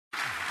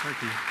Thank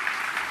you.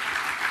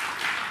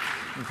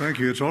 Well, thank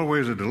you. It's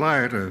always a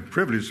delight, a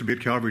privilege to be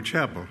at Calvary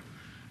Chapel,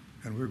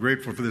 and we're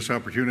grateful for this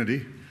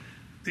opportunity.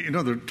 You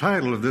know, the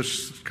title of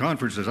this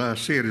conference, as I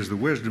see it, is The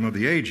Wisdom of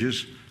the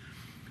Ages.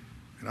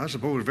 And I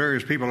suppose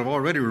various people have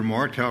already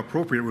remarked how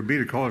appropriate it would be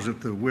to call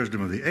it the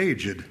wisdom of the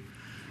aged.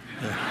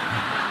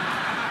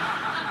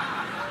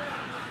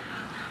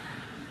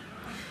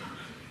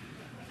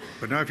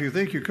 But now, if you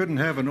think you couldn't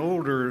have an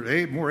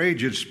older, more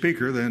aged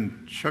speaker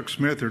than Chuck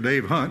Smith or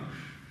Dave Hunt,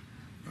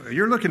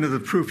 you're looking at the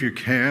proof you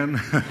can.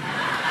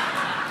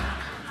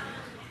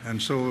 And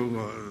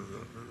so,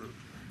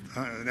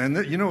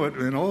 you know what,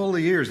 in all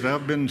the years that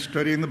I've been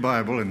studying the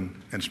Bible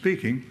and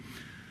speaking,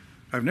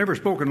 I've never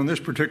spoken on this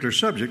particular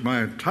subject.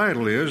 My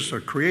title is A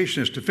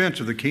Creationist Defense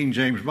of the King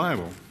James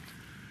Bible.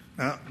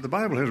 Now, the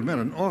Bible has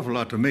meant an awful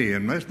lot to me,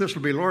 and this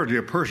will be largely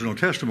a personal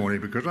testimony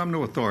because I'm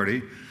no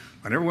authority.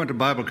 I never went to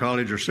Bible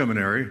college or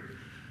seminary,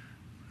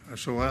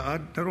 so I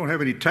don't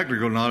have any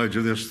technical knowledge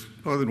of this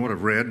other than what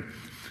I've read.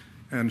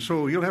 And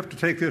so you'll have to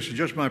take this as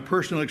just my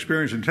personal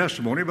experience and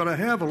testimony, but I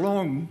have a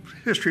long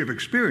history of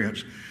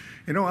experience.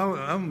 You know,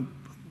 I'm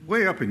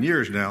way up in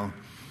years now.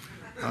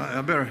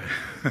 I better...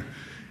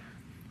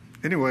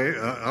 Anyway,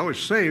 I was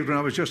saved when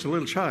I was just a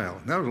little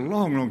child. That was a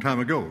long, long time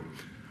ago.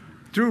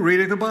 Through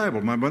reading the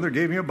Bible. My mother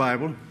gave me a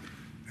Bible,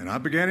 and I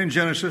began in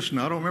Genesis, and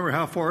I don't remember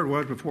how far it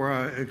was before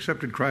I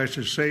accepted Christ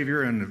as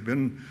Savior and have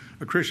been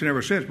a Christian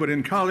ever since. But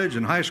in college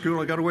and high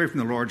school, I got away from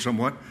the Lord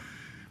somewhat,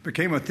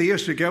 became a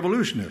theistic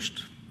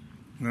evolutionist.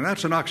 Now,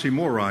 that's an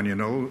oxymoron, you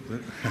know.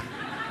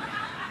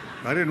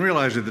 I didn't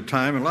realize it at the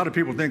time, and a lot of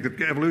people think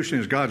that evolution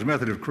is God's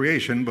method of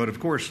creation, but of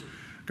course,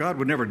 God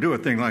would never do a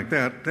thing like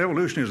that.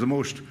 Evolution is the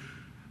most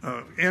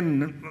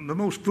in the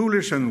most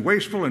foolish and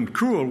wasteful and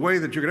cruel way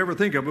that you could ever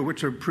think of,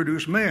 which would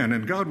produce man,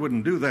 and God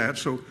wouldn't do that.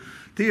 So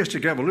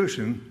theistic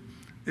evolution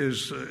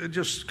it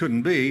just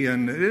couldn't be,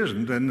 and it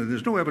isn't, and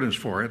there's no evidence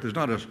for it. There's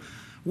not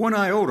one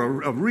iota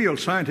of real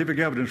scientific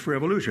evidence for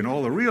evolution.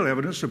 All the real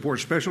evidence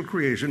supports special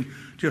creation,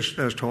 just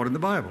as taught in the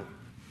Bible.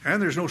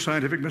 And there's no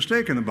scientific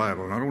mistake in the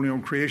Bible, not only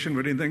on creation,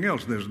 but anything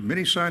else. There's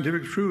many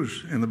scientific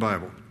truths in the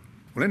Bible.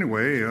 Well,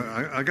 anyway,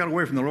 I got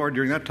away from the Lord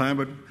during that time,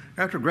 but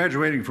after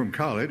graduating from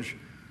college,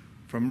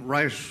 from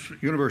Rice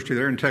University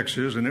there in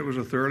Texas, and it was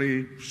a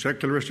thoroughly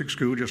secularistic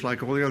school, just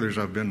like all the others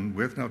I've been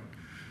with. I've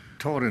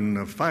taught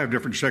in 5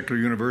 different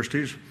secular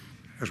universities,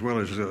 as well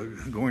as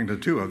going to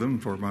 2 of them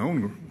for my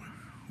own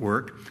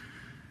work.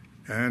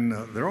 And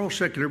they're all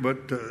secular, but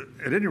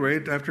at any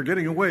rate, after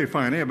getting away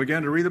finally, I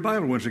began to read the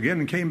Bible once again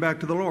and came back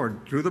to the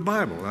Lord through the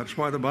Bible. That's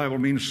why the Bible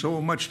means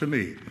so much to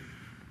me.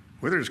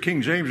 Whether it's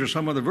King James or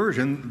some other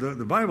version,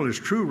 the Bible is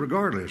true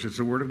regardless. It's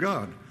the Word of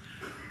God.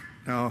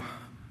 Now,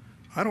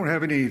 I don't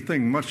have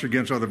anything much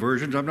against other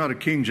versions. I'm not a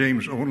King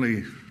James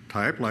only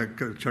type, like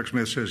Chuck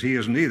Smith says he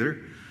isn't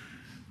either.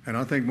 And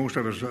I think most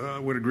of us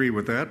would agree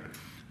with that.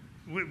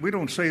 We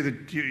don't say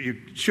that you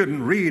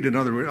shouldn't read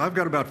another way. I've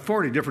got about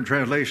 40 different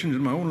translations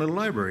in my own little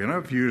library, and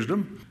I've used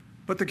them.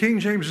 But the King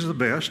James is the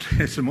best.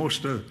 It's the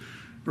most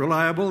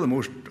reliable, the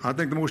most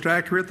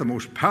accurate, the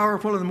most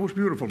powerful, and the most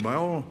beautiful by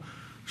all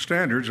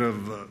standards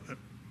of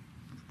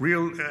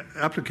real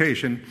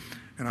application.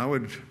 And I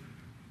would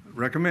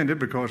recommend it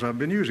because I've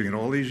been using it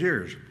all these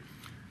years.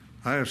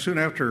 Soon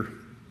after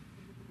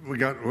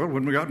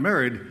when we got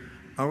married,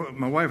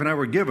 my wife and I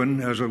were given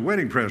as a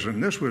wedding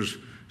present. This was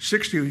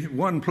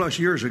 61 plus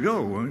years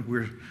ago.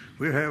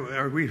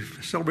 We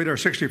celebrated our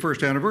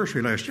 61st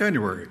anniversary last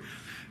January.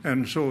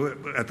 And so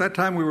at that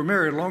time we were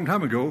married a long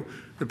time ago.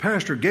 The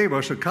pastor gave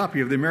us a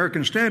copy of the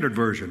American Standard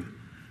Version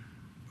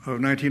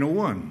of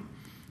 1901.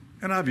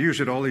 And I've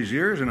used it all these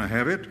years, and I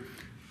have it.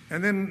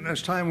 And then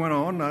as time went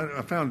on,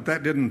 I found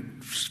that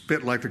didn't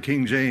fit like the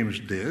King James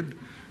did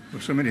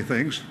with so many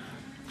things.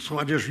 So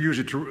I just use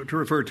it to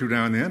refer to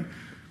now and then.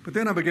 But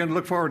then I began to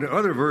look forward to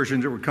other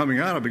versions that were coming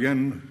out.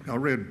 I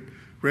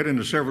read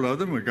into several of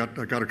them. I got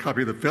a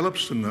copy of the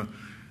Phillips and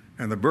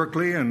the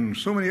Berkeley and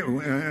so many,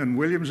 and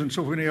Williams and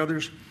so many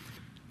others.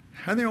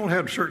 And they all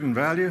had certain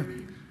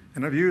value,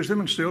 and I've used them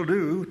and still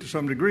do to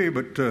some degree,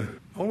 but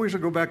always I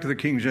go back to the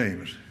King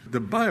James. The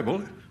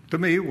Bible, to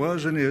me,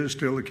 was and is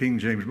still the King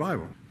James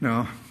Bible.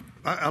 Now,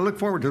 I look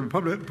forward to the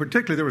public.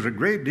 Particularly, there was a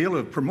great deal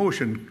of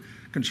promotion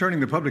concerning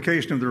the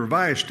publication of the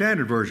Revised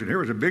Standard Version. Here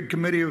was a big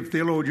committee of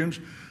theologians,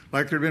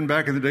 like there had been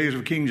back in the days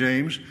of King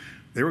James.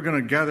 They were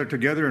going to gather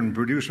together and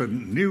produce a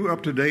new,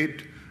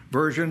 up-to-date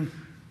version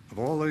of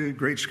all the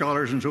great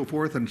scholars and so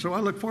forth. And so I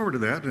look forward to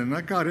that, and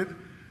I got it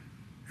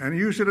and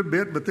used it a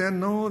bit, but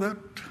then, no, that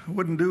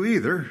wouldn't do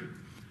either.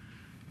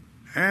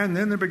 And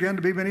then there began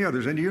to be many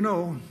others. And I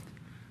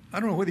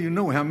don't know whether you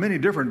know how many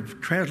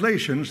different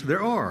translations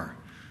there are.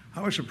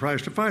 I was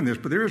surprised to find this,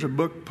 but there is a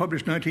book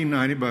published in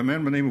 1990 by a man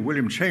by the name of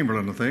William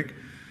Chamberlain, I think,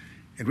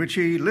 in which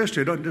he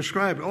listed and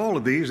described all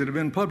of these that have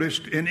been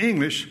published in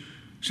English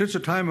since the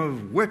time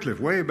of Wycliffe,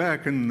 way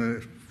back in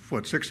the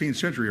 16th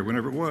century or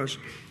whenever it was.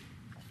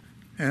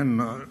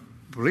 And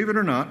believe it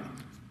or not,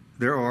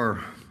 there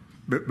are,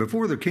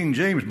 before the King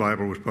James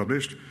Bible was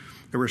published,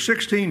 there were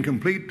 16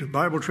 complete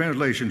Bible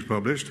translations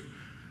published.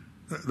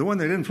 The one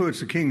that influenced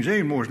the King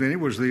James more than any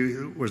was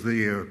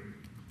the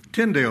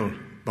Tyndale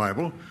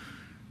Bible,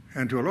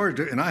 and to a large,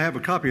 and I have a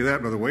copy of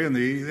that, by the way, and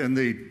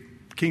the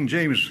King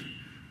James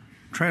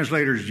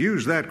translators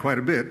use that quite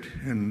a bit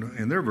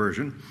in their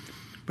version.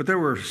 But there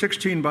were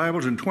 16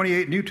 Bibles and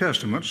 28 New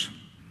Testaments.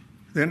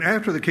 Then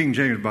after the King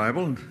James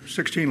Bible,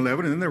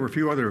 1611, and then there were a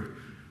few other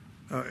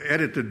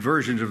edited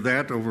versions of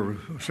that over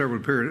a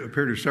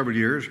period of several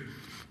years.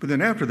 But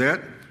then after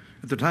that,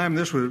 at the time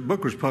this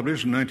book was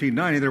published in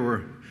 1990,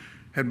 there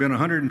had been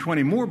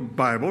 120 more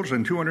Bibles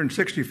and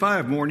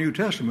 265 more New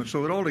Testaments.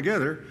 So that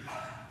altogether,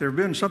 there have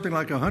been something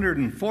like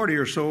 140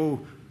 or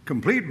so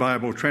complete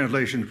Bible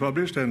translations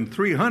published and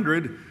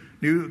 300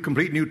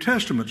 complete New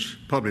Testaments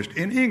published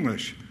in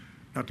English,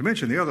 not to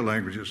mention the other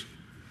languages.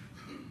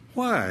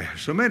 Why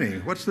so many?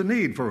 What's the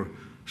need for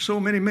so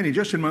many?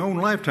 Just in my own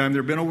lifetime,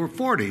 there have been over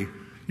 40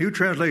 new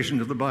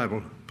translations of the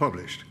Bible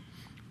published.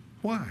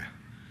 Why?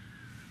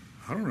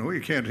 I don't know.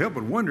 You can't help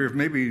but wonder if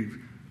maybe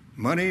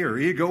money or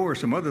ego or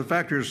some other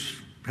factors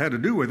had to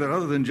do with it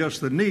other than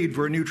just the need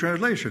for a new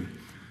translation.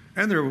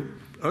 And there are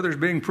others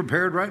being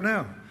prepared right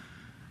now.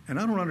 And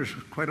I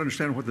don't quite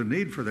understand what the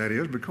need for that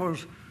is,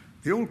 because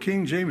the old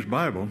King James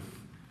Bible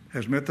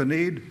has met the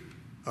need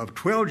of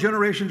 12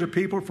 generations of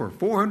people for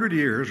 400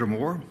 years or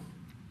more.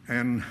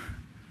 And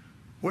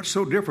what's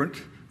so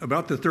different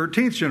about the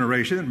 13th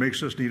generation that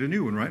makes us need a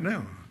new one right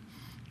now?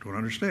 Don't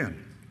understand.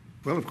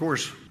 Well, of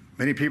course,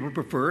 many people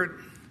prefer it.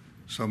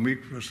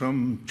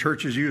 Some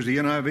churches use the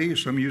NIV,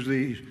 some use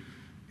the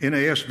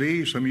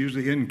NASV, some use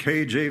the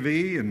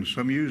KJV, and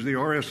some use the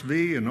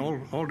RSV, and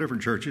all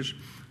different churches,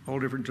 all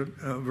different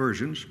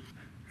versions.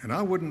 And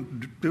I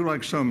wouldn't do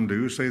like some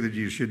do, say that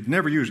you should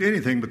never use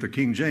anything but the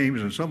King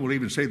James, and some will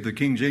even say that the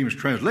King James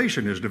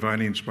translation is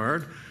divinely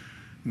inspired.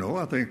 No,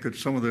 I think that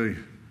some of the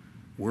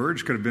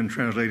words could have been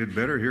translated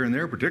better here and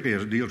there, particularly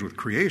as it deals with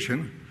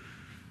creation.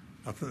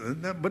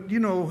 But,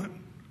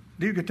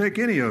 you could take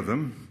any of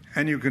them,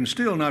 and you can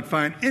still not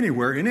find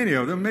anywhere in any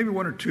of them, maybe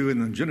one or two in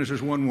the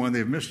Genesis 1:1,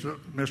 they've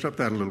messed up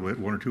that a little bit,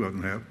 one or two of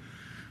them have.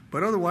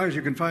 But otherwise,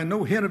 you can find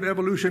no hint of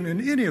evolution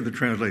in any of the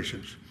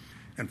translations.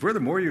 And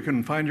furthermore, you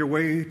can find your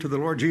way to the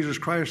Lord Jesus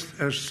Christ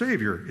as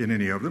Savior in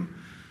any of them.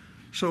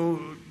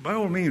 So, by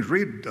all means,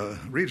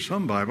 read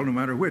some Bible, no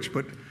matter which,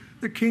 but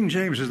the King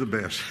James is the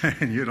best,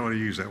 and you ought to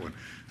use that one.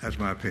 That's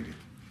my opinion.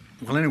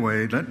 Well,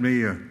 anyway, let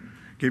me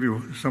give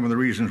you some of the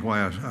reasons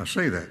why I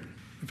say that.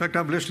 In fact,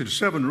 I've listed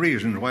 7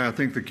 reasons why I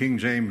think the King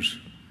James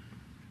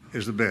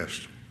is the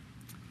best.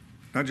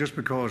 Not just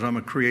because I'm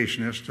a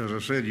creationist. As I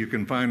said, you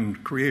can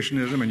find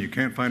creationism and you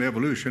can't find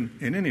evolution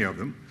in any of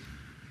them.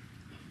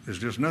 There's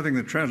just nothing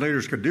that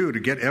translators could do to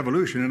get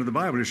evolution into the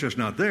Bible. It's just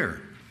not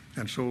there.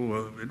 And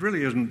so it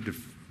really isn't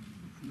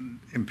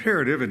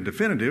imperative and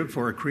definitive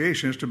for a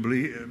creationist to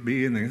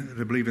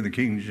believe in the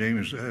King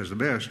James as the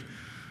best,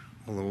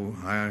 although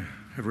I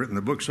have written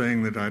the book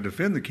saying that I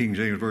defend the King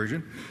James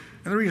Version.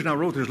 And the reason I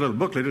wrote this little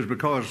booklet is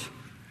because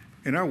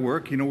in our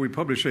work, we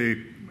publish a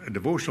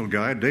devotional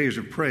guide, Days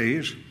of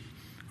Praise,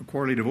 a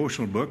quarterly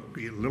devotional book,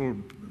 little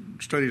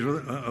studies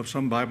of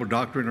some Bible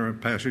doctrine or a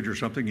passage or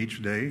something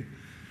each day.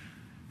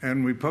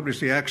 And we publish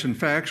the Acts and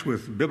Facts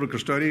with biblical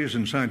studies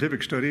and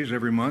scientific studies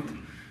every month.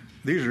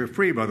 These are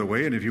free, by the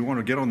way, and if you want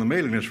to get on the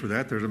mailing list for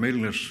that, there's a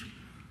mailing list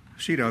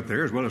sheet out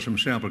there, as well as some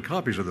sample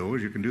copies of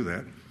those. You can do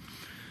that.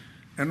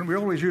 And we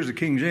always use the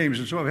King James,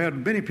 and so I've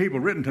had many people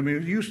written to me,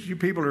 you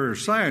people are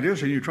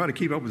scientists and you try to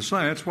keep up with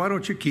science. Why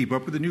don't you keep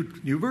up with the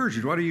new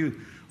versions? Why do you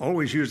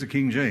always use the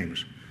King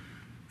James?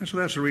 And so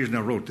that's the reason I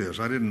wrote this.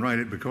 I didn't write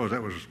it because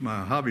that was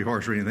my hobby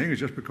horse or anything. It's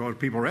just because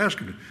people are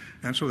asking it.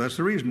 And so that's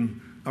the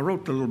reason I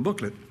wrote the little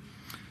booklet.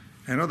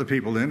 And other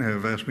people then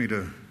have asked me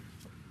to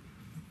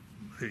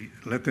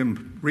let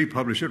them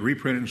republish it,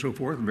 reprint it, and so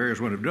forth, and various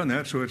ones have done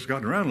that, so it's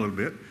gotten around a little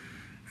bit.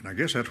 And I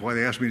guess that's why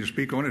they asked me to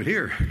speak on it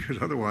here,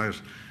 because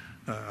otherwise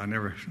I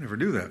never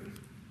do that.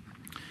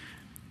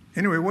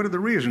 Anyway, what are the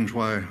reasons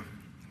why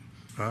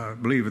I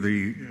believe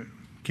the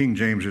King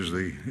James is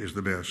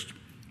the best?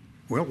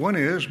 Well, one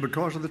is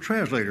because of the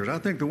translators. I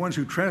think the ones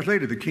who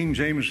translated the King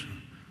James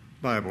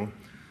Bible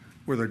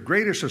were the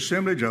greatest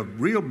assemblage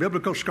of real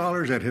biblical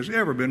scholars that has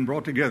ever been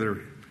brought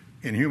together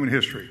in human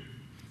history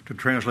to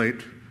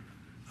translate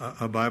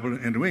a Bible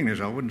into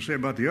English. I wouldn't say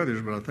about the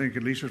others, but I think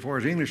at least as far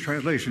as English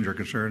translations are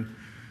concerned,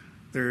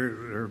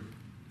 they're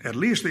at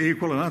least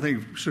equal and I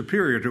think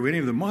superior to any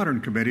of the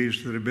modern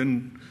committees that have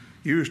been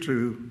used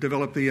to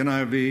develop the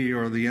NIV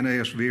or the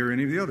NASV or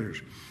any of the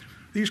others.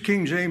 These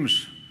King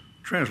James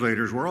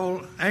translators were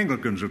all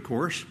Anglicans, of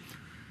course,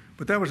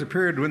 but that was a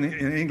period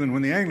in England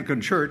when the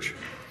Anglican Church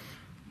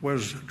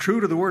was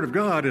true to the Word of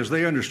God as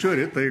they understood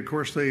it.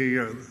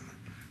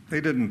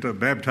 They didn't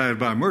baptize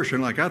by immersion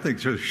like I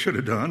think they should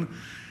have done.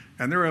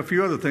 And there are a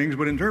few other things,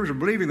 but in terms of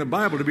believing the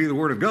Bible to be the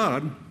Word of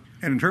God,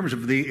 and in terms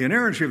of the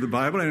inerrancy of the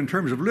Bible, and in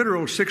terms of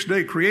literal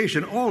 6-day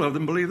creation, all of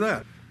them believe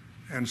that.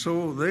 And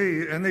so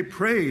they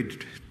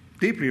prayed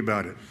deeply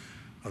about it.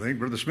 I think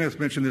Brother Smith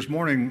mentioned this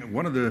morning,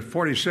 one of the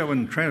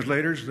 47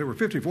 translators, there were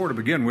 54 to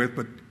begin with,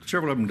 but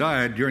several of them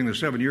died during the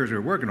 7 years they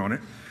were working on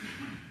it.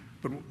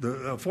 But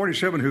the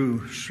 47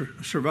 who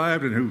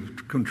survived and who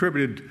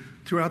contributed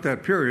throughout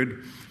that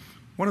period,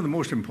 one of the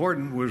most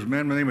important was a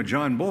man by the name of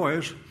John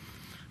Boyes,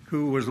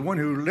 who was the one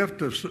who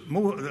left us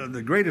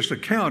the greatest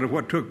account of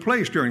what took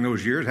place during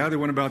those years, how they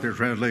went about their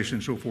translation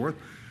and so forth.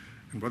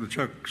 And Brother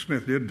Chuck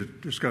Smith did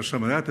discuss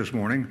some of that this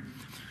morning.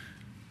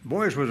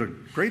 Boyes was a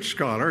great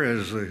scholar.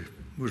 As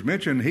was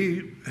mentioned,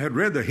 he had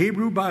read the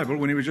Hebrew Bible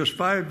when he was just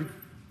 5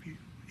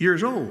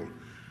 years old.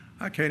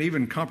 I can't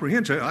even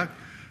comprehend it.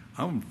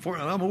 I'm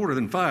older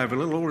than 5, a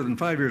little older than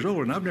 5 years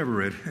old, and I've never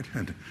read it.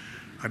 And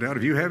I doubt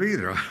if you have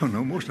either. I don't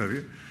know, most of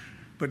you.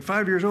 But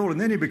 5 years old,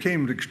 and then he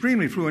became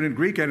extremely fluent in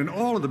Greek and in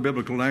all of the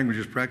biblical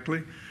languages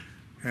practically,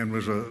 and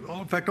was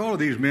in fact, all of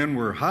these men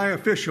were high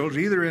officials,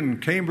 either in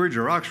Cambridge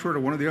or Oxford or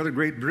one of the other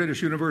great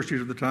British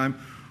universities of the time,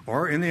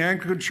 or in the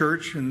Anglican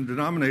Church and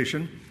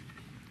denomination.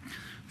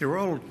 They were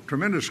all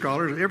tremendous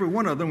scholars. Every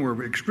one of them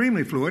were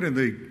extremely fluent in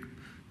the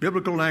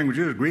biblical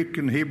languages, Greek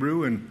and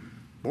Hebrew, and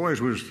Boyes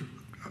was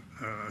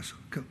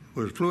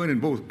fluent in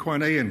both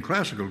Koine and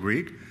classical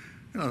Greek.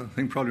 I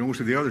think probably most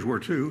of the others were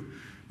too.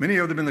 Many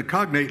of them in the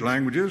cognate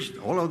languages,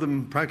 all of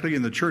them practically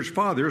in the church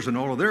fathers and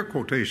all of their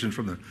quotations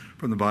from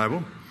the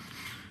Bible.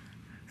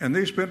 And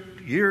they spent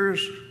 7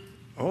 years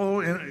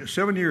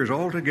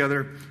all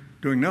together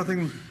doing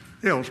nothing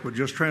else but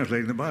just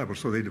translating the Bible.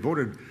 So they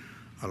devoted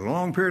a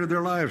long period of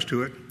their lives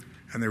to it,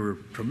 and they were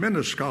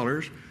tremendous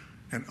scholars,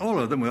 and all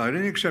of them, without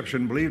any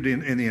exception, believed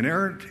in the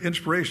inerrant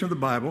inspiration of the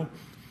Bible,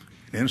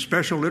 in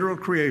special literal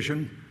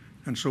creation,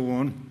 and so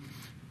on.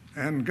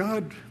 And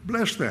God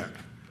blessed that.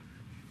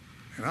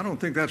 And I don't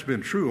think that's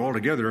been true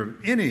altogether of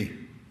any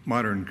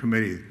modern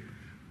committee.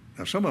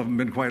 Now, some of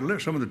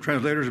the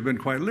translators have been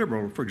quite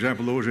liberal. For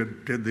example, those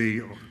that did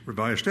the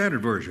Revised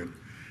Standard Version,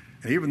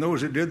 and even those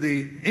that did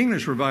the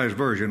English Revised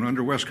Version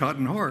under Westcott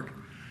and Hart,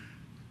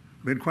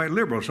 been quite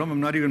liberal. Some of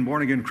them not even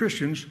born-again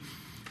Christians,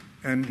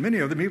 and many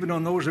of them, even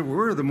on those that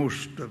were the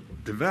most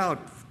devout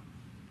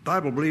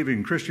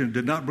Bible-believing Christians,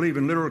 did not believe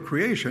in literal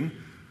creation,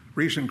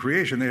 recent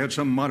creation. They had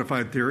some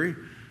modified theory.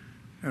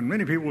 And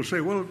many people will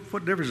say, well,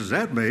 what difference does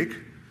that make?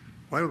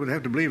 Why would it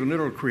have to believe in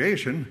literal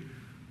creation?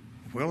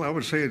 Well, I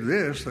would say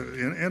this,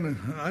 and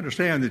I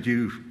understand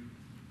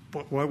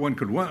why one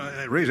could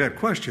raise that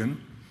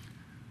question,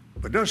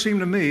 but it does seem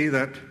to me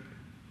that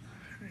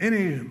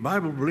any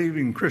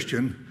Bible-believing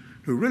Christian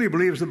who really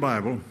believes the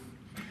Bible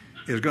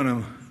is going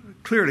to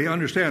clearly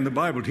understand the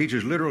Bible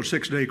teaches literal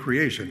six-day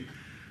creation.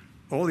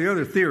 All the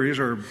other theories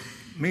are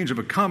means of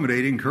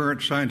accommodating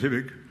current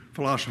scientific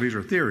philosophies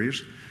or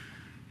theories.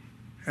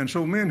 And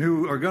so men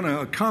who are going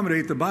to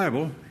accommodate the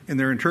Bible in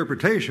their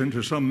interpretation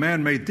to some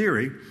man-made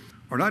theory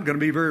are not going to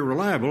be very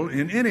reliable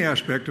in any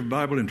aspect of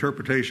Bible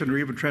interpretation or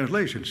even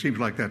translation. It seems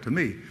like that to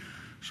me.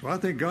 So I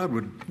think God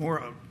would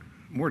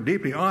more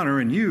deeply honor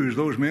and use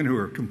those men who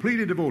are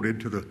completely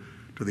devoted to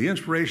the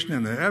inspiration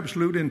and the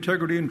absolute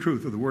integrity and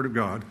truth of the Word of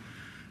God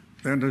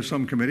than to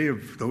some committee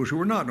of those who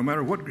are not, no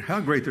matter how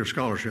great their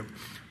scholarship.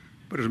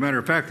 But as a matter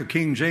of fact, the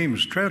King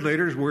James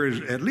translators were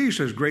at least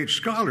as great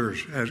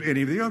scholars as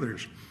any of the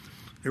others.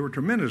 They were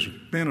tremendous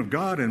men of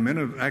God and men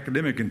of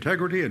academic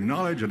integrity and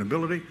knowledge and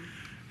ability,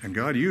 and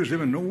God used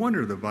them, and no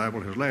wonder the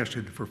Bible has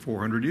lasted for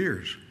 400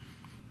 years.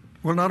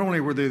 Well, not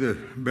only were they the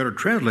better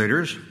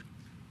translators,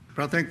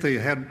 but I think they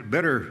had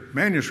better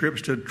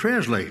manuscripts to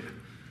translate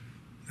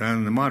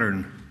than the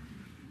modern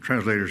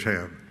translators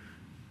have.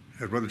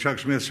 As Brother Chuck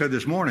Smith said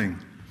this morning,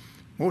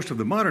 most of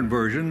the modern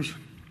versions,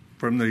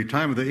 from the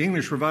time of the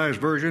English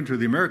Revised Version to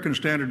the American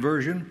Standard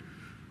Version,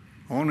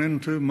 on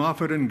into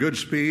Moffat and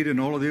Goodspeed and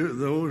all of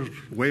those,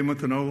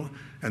 Weymouth and all,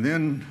 and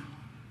then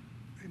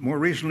more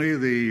recently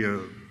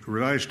the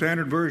Revised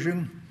Standard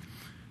Version,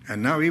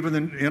 and now even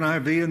the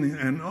NIV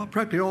and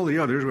practically all the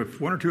others, with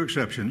one or two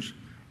exceptions,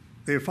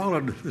 they have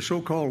followed the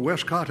so-called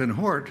Westcott and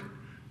Hart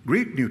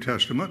Greek New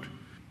Testament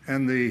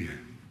and the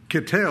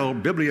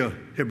Kittel Biblia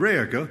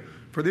Hebraica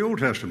for the Old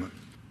Testament.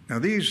 Now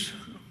these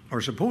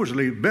are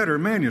supposedly better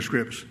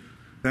manuscripts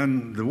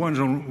than the ones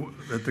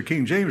that the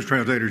King James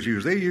translators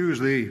use. They use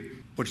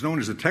what's known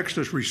as the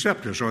Textus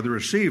Receptus, or the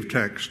received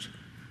text.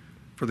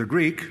 For the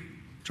Greek,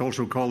 it's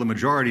also called the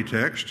majority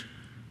text.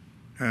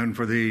 And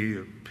for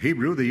the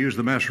Hebrew, they use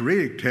the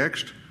Masoretic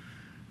text.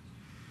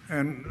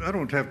 And I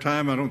don't have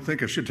time, I don't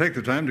think I should take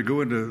the time to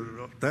go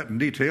into that in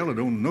detail. I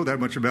don't know that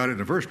much about it in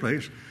the first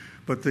place.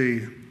 But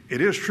it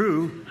is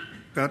true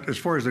that as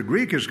far as the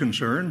Greek is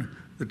concerned,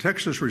 the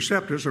Textus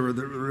Receptus, or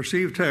the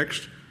received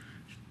text,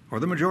 or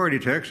the majority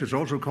text, it's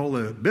also called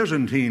the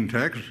Byzantine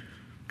text,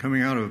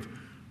 coming out of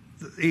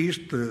the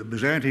East, the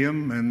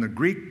Byzantium, and the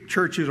Greek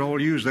churches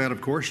all use that,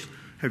 of course,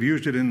 have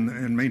used it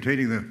in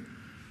maintaining the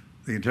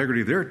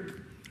integrity of their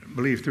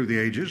belief through the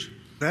ages.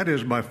 That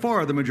is by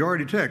far the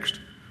majority text.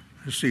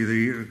 Let's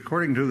see,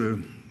 according to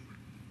the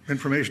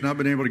information I've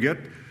been able to get,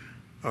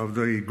 of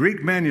the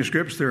Greek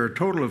manuscripts, there are a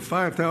total of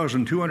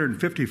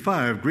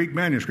 5,255 Greek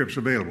manuscripts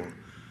available.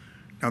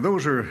 Now,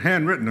 those are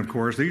handwritten, of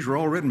course. These were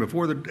all written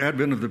before the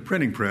advent of the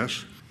printing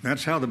press.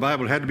 That's how the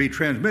Bible had to be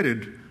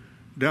transmitted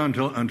down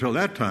until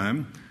that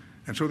time.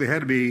 And so they had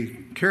to be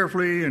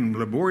carefully and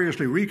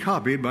laboriously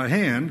recopied by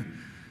hand.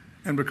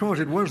 And because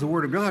it was the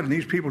Word of God, and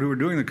these people who were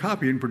doing the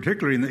copying,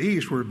 particularly in the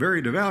East, were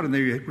very devout, and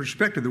they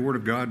respected the Word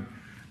of God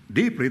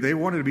deeply. They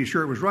wanted to be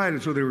sure it was right,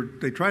 and so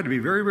they tried to be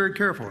very, very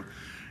careful.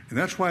 And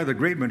that's why the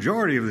great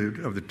majority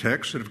of the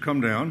texts that have come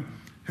down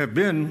have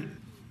been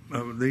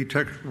the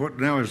text, what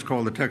now is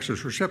called the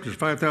Textus Receptus,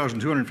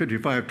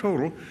 5,255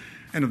 total,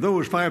 and of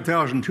those,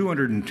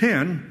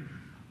 5,210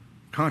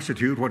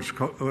 constitute what's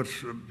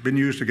been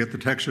used to get the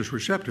Textus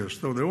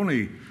Receptus, though there are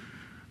only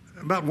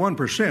about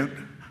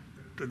 1%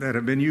 that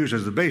have been used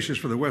as the basis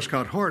for the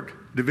Westcott Hort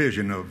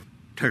division of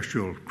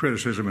textual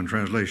criticism and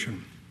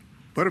translation.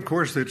 But of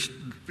course, it's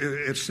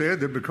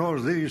said that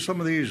because some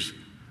of these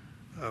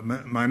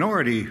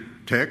minority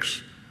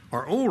texts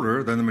are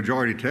older than the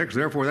majority text,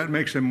 therefore that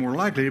makes them more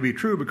likely to be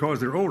true because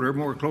they're older,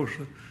 more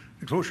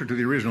closer to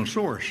the original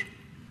source.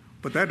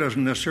 But that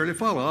doesn't necessarily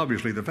follow,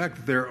 obviously. The fact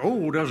that they're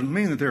old doesn't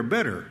mean that they're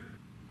better.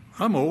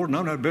 I'm old and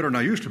I'm not better than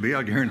I used to be,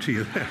 I guarantee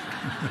you that.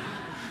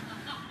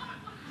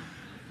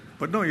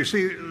 But no, you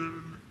see,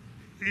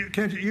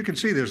 you can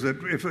see this,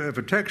 that if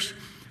a text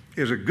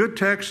is a good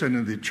text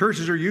and the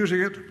churches are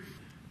using it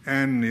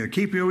and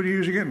keep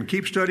using it and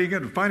keep studying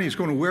it, and finally it's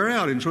going to wear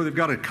out, and so they've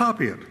got to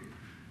copy it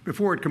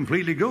before it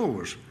completely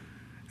goes.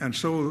 And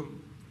so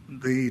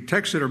the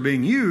texts that are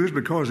being used,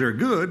 because they're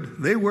good,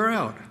 they wear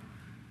out.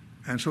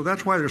 And so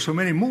that's why there's so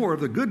many more of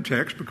the good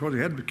texts, because they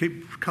had to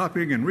keep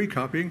copying and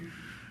recopying,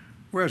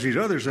 whereas these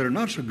others that are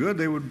not so good,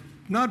 they would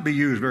not be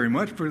used very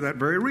much for that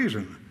very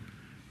reason.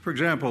 For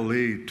example,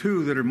 the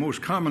two that are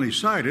most commonly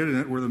cited and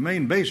that were the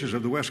main basis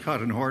of the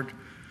Westcott and Hort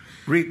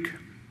Greek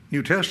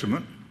New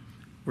Testament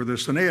were the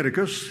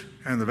Sinaiticus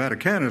and the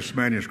Vaticanus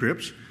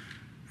manuscripts.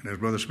 And as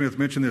Brother Smith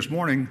mentioned this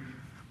morning,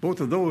 both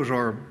of those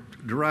are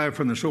derived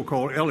from the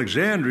so-called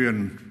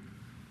Alexandrian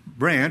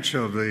branch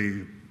of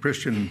the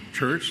Christian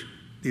church,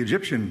 the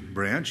Egyptian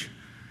branch,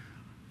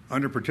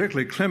 under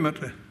particularly Clement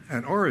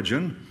and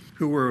Origen,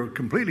 who were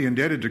completely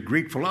indebted to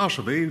Greek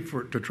philosophy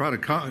to try to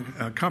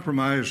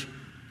compromise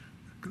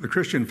the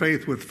Christian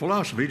faith with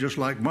philosophy, just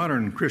like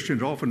modern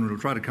Christians often will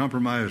try to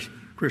compromise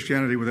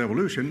Christianity with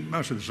evolution,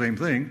 much of the same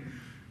thing,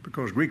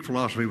 because Greek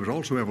philosophy was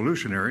also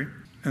evolutionary.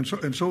 And so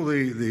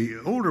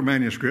the older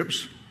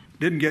manuscripts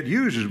didn't get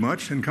used as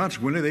much, and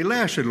consequently they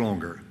lasted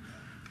longer.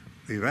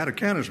 The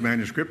Vaticanus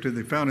manuscript that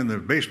they found in the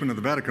basement of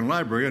the Vatican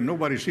Library, and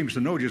nobody seems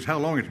to know just how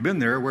long it's been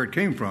there, where it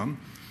came from,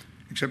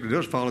 except it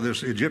does follow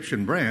this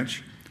Egyptian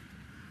branch.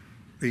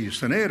 The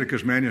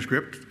Sinaiticus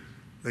manuscript,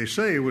 they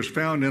say, was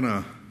found in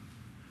a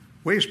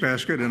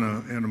wastebasket in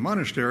a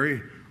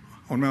monastery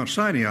on Mount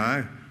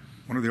Sinai,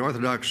 one of the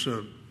Orthodox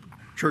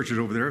churches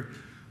over there.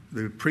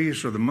 The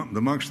priests or the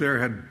monks there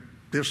had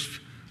this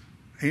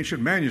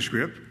ancient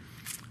manuscript.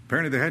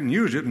 Apparently they hadn't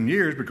used it in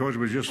years because it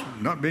was just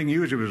not being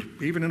used. It was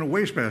even in a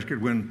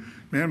wastebasket when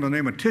a man by the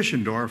name of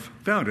Tischendorf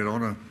found it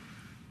on a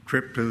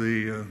trip to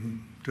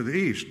the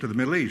East, to the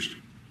Middle East.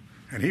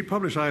 And he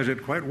publicized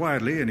it quite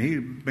widely, and he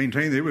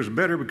maintained that it was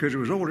better because it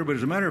was older. But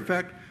as a matter of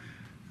fact,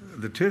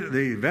 the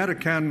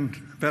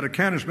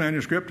Vaticanus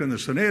manuscript and the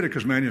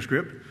Sinaiticus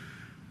manuscript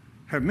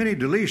have many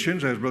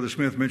deletions, as Brother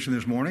Smith mentioned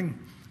this morning.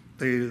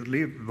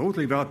 They both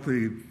leave out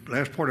the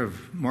last part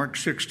of Mark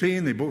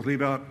 16. They both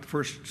leave out the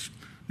first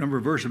number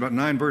of verses, about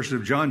 9 verses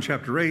of John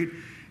chapter 8,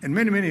 and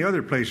many, many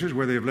other places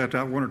where they've left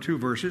out 1 or 2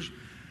 verses.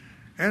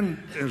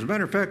 And as a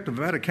matter of fact, the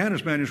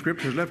Vaticanus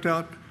manuscript has left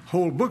out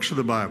whole books of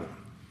the Bible.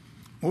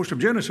 Most of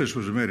Genesis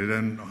was omitted,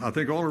 and I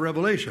think all of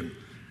Revelation,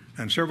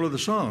 and several of the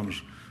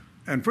Psalms.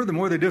 And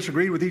furthermore, they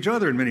disagreed with each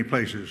other in many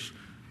places.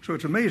 So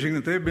it's amazing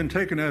that they've been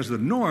taken as the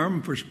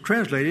norm for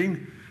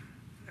translating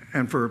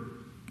and for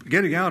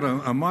getting out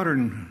a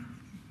modern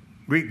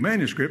Greek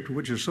manuscript,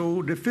 which is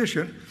so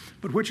deficient,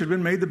 but which has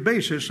been made the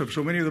basis of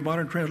so many of the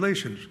modern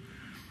translations.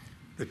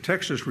 The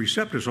Textus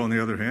Receptus, on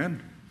the other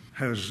hand,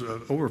 has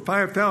over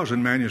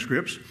 5,000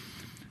 manuscripts,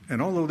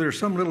 and although there's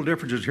some little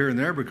differences here and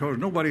there, because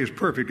nobody is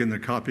perfect in the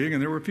copying,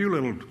 and there were a few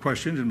little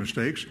questions and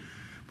mistakes,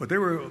 but they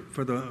were,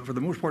 for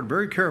the most part,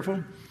 very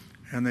careful,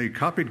 and they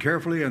copied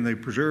carefully, and they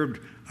preserved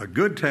a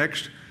good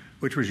text,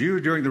 which was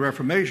used during the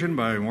Reformation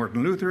by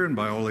Martin Luther and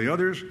by all the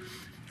others,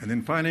 and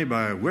then finally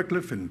by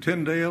Wycliffe and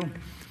Tyndale,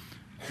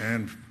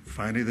 and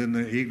finally then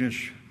the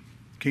English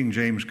King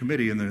James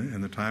Committee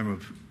in the time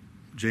of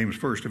James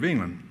I of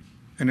England.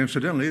 And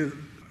incidentally,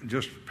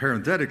 just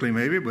parenthetically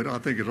maybe, but I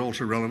think it's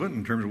also relevant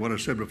in terms of what I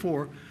said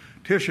before,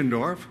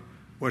 Tischendorf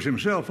was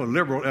himself a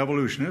liberal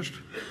evolutionist,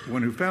 the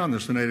one who found the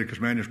Sinaiticus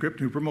manuscript,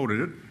 who promoted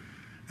it,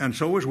 and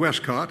so was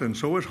Westcott, and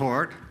so was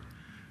Hort,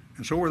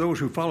 and so were those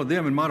who followed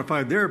them and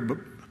modified their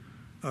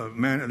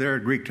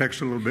Greek text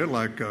a little bit,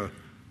 like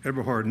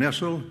Eberhard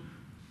Nessel,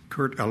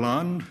 Kurt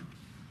Aland,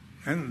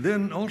 and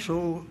then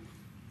also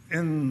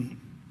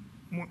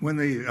when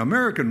the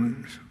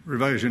American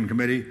Revision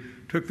Committee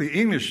took the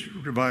English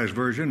Revised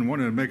Version and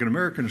wanted to make an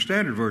American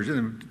Standard Version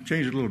and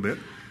change it a little bit,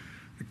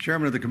 the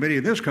chairman of the committee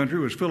in this country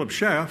was Philip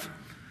Schaff,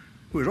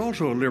 who is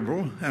also a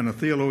liberal and a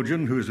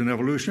theologian who is an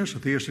evolutionist, a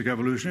theistic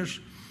evolutionist.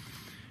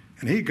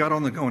 And he got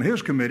on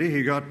his committee,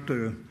 he got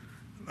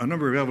a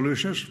number of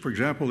evolutionists. For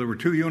example, there were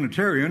two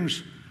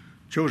Unitarians,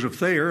 Joseph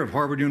Thayer of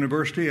Harvard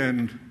University,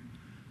 and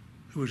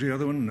who was the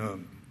other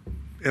one?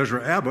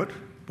 Ezra Abbott,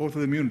 both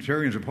of them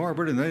Unitarians of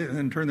Harvard, and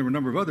in turn there were a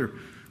number of other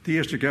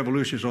theistic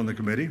evolutionists on the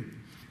committee.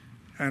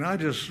 And I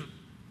just,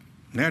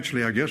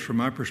 naturally, I guess, from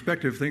my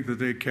perspective, think that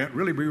they can't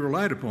really be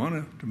relied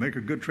upon to make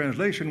a good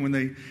translation when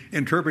they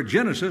interpret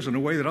Genesis in a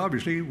way that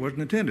obviously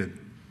wasn't intended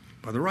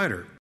by the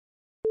writer.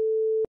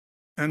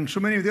 And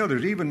so many of the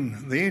others,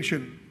 even the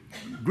ancient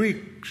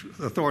Greek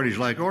authorities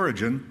like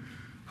Origen,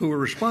 who were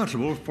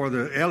responsible for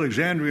the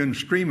Alexandrian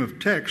stream of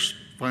texts,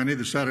 finally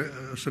the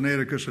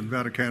Sinaiticus and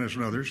Vaticanus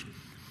and others.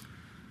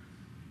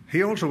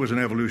 He also was an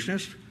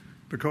evolutionist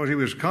because he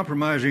was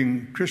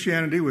compromising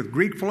Christianity with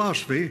Greek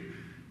philosophy.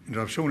 And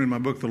I've shown in my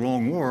book, The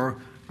Long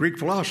War, Greek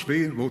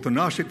philosophy, both the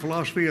Gnostic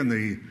philosophy and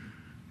the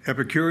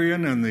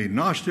Epicurean and the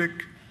Gnostic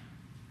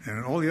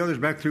and all the others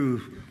back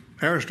through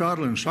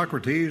Aristotle and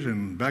Socrates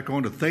and back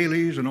on to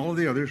Thales and all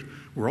the others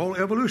were all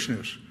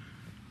evolutionists.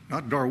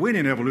 Not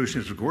Darwinian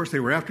evolutionists, of course. They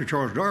were after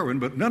Charles Darwin,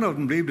 but none of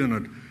them believed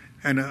in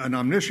an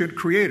omniscient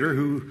creator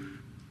who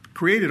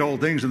created all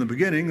things in the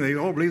beginning. They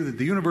all believed that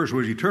the universe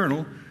was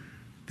eternal.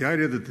 The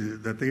idea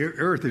that the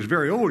earth is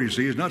very old, you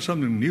see, is not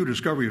some new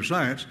discovery of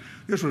science.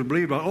 This was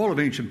believed by all of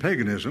ancient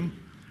paganism.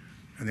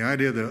 And the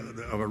idea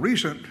of a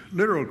recent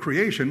literal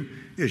creation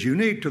is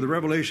unique to the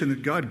revelation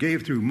that God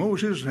gave through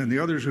Moses and the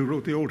others who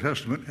wrote the Old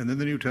Testament and then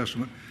the New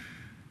Testament,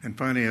 and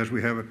finally as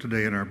we have it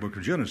today in our book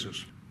of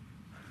Genesis.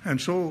 And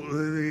so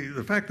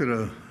the fact that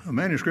a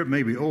manuscript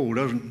may be old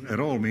doesn't at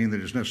all mean that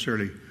it's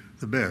necessarily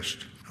the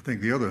best. I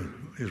think the other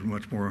is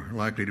much more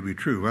likely to be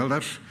true. Well,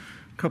 that's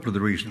a couple of the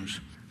reasons.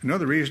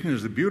 Another reason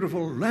is the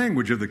beautiful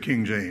language of the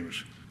King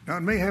James. Now,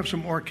 it may have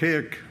some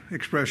archaic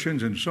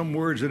expressions and some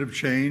words that have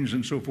changed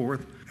and so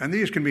forth, and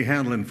these can be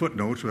handled in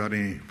footnotes without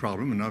any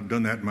problem, and I've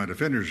done that in my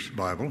Defender's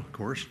Bible, of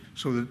course,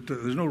 so that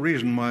there's no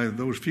reason why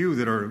those few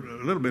that are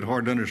a little bit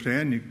hard to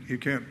understand, you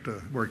can't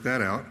work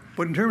that out.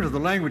 But in terms of the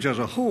language as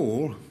a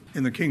whole,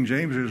 in the King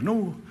James, there's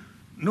no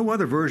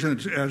other version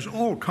that's as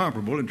all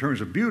comparable in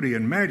terms of beauty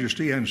and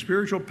majesty and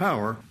spiritual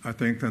power, I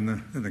think,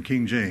 than the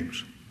King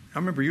James. I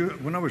remember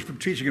when I was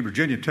teaching at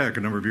Virginia Tech a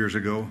number of years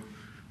ago,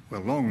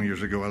 well, long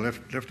years ago, I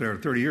left there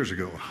 30 years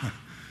ago.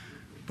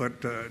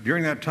 But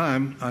during that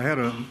time, I had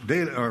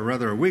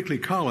a weekly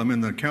column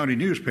in the county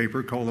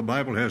newspaper called The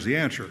Bible Has the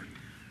Answer.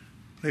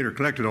 Later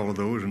collected all of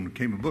those and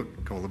became a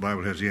book called The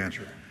Bible Has the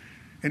Answer.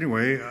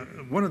 Anyway,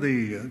 one of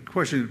the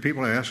questions that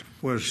people asked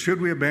was,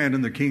 should we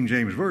abandon the King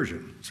James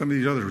Version? Some of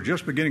these others were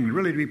just beginning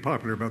really to be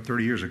popular about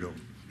 30 years ago.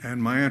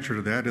 And my answer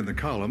to that in the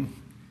column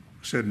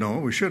said, no,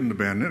 we shouldn't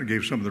abandon it. I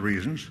gave some of the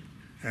reasons.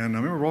 And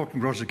I remember walking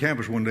across the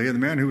campus one day, and the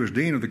man who was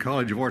dean of the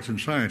College of Arts and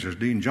Sciences,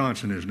 Dean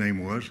Johnson, his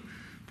name was.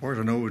 As far as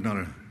I know, he was not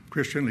a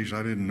Christian. At least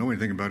I didn't know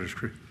anything about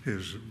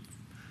his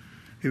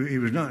he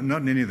was not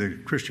in any of the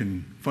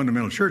Christian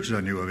fundamental churches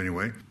I knew of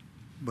anyway.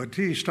 But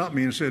he stopped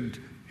me and said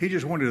he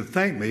just wanted to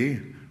thank me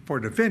for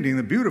defending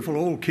the beautiful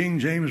old King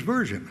James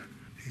Version.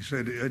 He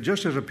said,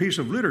 just as a piece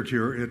of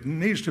literature, it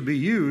needs to be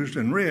used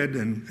and read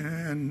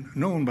and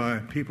known by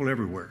people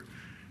everywhere.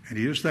 And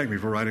he just thanked me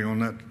for writing on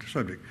that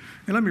subject.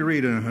 And let me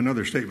read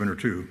another statement or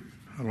two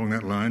along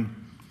that line.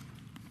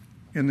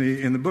 In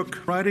the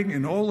book, Writing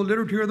in All the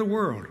Literature of the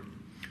World,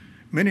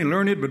 many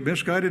learned but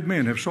misguided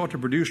men have sought to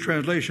produce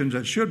translations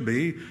that should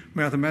be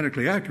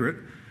mathematically accurate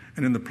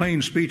and in the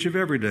plain speech of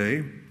every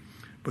day,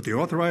 but the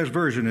authorized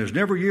version has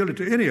never yielded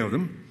to any of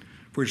them,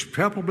 for it's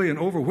palpably and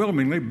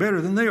overwhelmingly better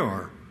than they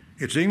are.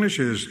 Its English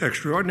is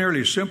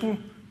extraordinarily simple,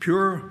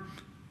 pure,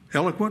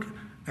 eloquent,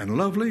 and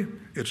lovely.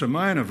 It's a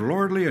mine of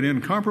lordly and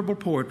incomparable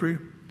poetry,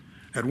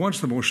 at once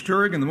the most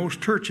stirring and the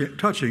most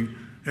touching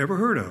ever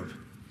heard of.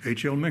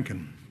 H.L.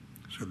 Mencken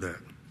said that.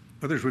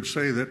 Others would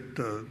say that,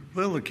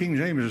 the King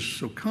James is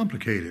so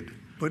complicated.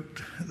 But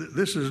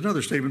this is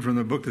another statement from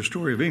the book, The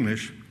Story of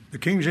English. The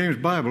King James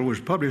Bible was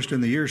published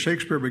in the year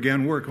Shakespeare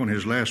began work on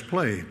his last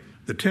play,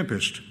 The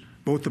Tempest.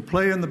 Both the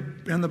play and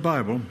the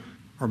Bible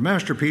are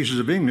masterpieces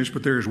of English,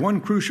 but there is one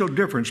crucial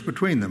difference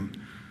between them.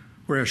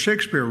 Whereas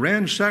Shakespeare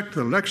ransacked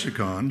the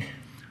lexicon,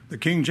 the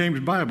King James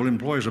Bible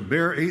employs a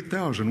bare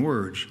 8,000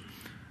 words,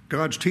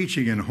 God's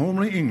teaching in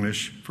homely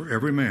English for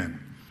every man.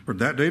 From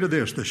that day to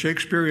this, the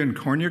Shakespearean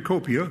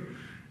cornucopia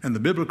and the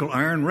biblical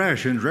iron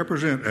rations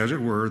represent, as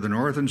it were, the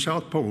north and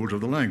south poles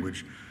of the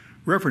language,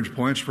 reference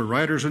points for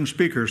writers and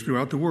speakers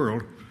throughout the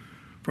world,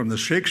 from the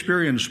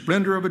Shakespearean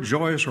splendor of a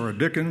Joyce or a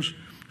Dickens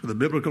to the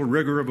biblical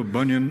rigor of a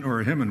Bunyan or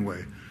a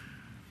Hemingway.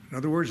 In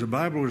other words, the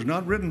Bible was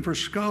not written for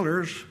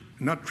scholars,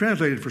 not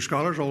translated for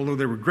scholars, although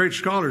there were great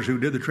scholars who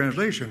did the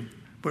translation,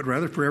 but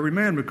rather for every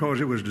man, because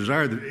it was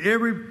desired that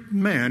every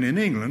man in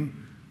England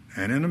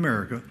and in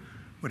America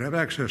would have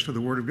access to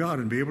the Word of God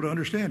and be able to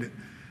understand it.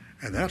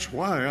 And that's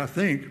why I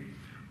think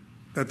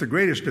that the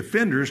greatest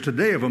defenders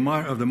today of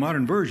the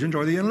modern versions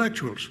are the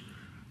intellectuals.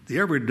 The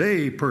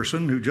everyday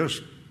person who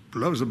just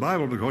loves the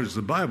Bible because it's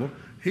the Bible,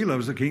 he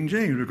loves the King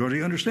James because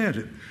he understands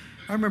it.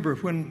 I remember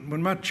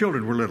when my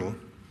children were little,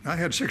 I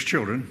had 6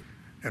 children,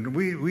 and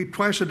we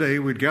twice a day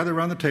we'd gather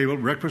around the table,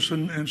 breakfast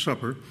and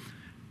supper,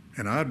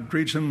 And I'd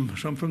read some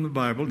from the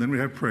Bible, then we'd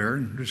have prayer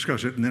and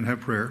discuss it and then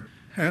have prayer.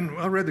 And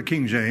I read the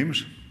King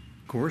James.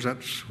 Of course,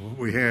 that's what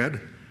we had.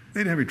 They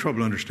didn't have any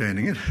trouble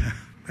understanding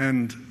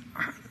it.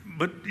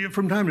 But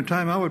from time to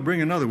time, I would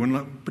bring another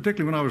one,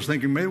 particularly when I was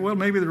thinking,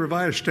 maybe the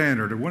Revised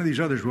Standard or one of these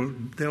others,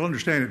 they'll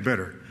understand it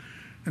better.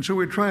 And so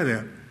we'd try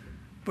that.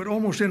 But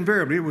almost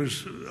invariably,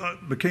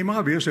 it became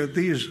obvious that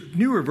these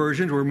newer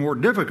versions were more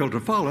difficult to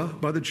follow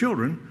by the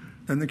children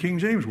than the King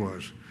James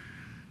was.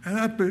 And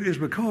that is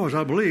because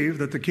I believe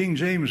that the King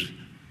James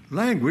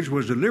language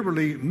was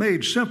deliberately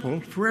made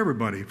simple for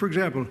everybody. For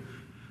example,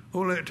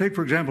 take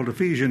for example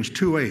Ephesians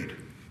 2:8.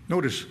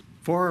 Notice,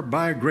 for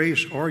by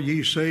grace are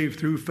ye saved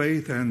through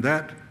faith, and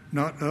that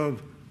not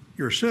of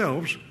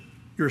yourselves.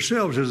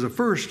 Yourselves is the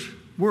first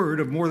word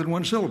of more than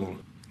one syllable.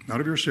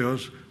 Not of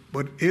yourselves,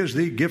 but is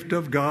the gift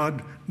of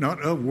God, not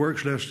of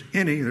works, lest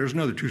any, there's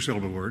another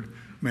two-syllable word,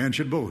 man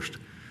should boast.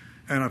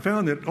 And I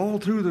found that all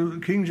through the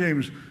King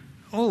James,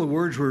 all the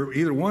words were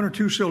either one or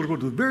two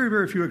syllables with very,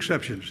 very few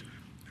exceptions.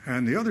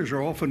 And the others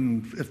are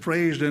often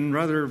phrased in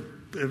rather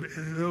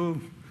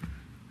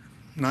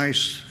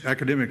nice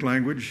academic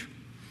language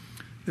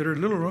that are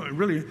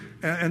really,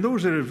 and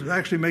those that have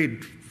actually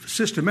made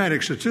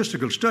systematic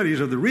statistical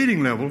studies of the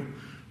reading level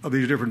of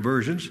these different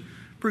versions.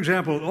 For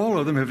example, all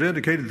of them have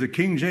indicated the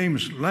King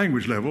James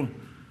language level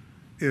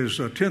is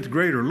 10th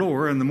grade or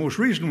lower, and the most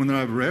recent one that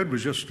I've read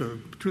was just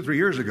 2 or 3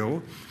 years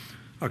ago,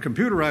 a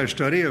computerized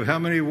study of how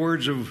many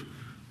words of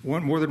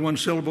more than one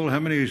syllable, how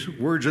many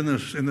words in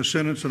the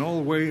sentence, and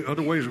all the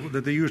other ways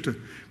that they use to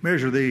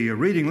measure the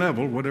reading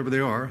level, whatever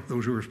they are,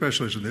 those who are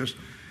specialists in this.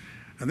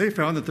 And they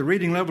found that the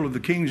reading level of the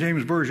King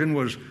James Version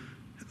was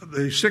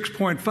the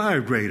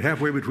 6.5 grade,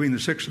 halfway between the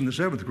 6th and the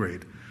 7th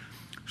grade.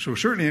 So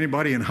certainly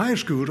anybody in high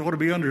school ought to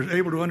be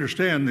able to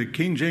understand the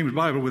King James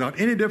Bible without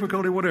any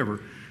difficulty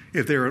whatever.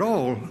 If they're at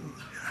all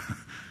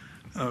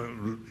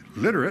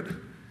literate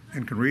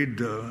and can read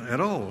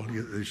at all,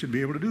 they should be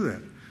able to do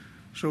that.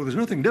 So there's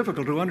nothing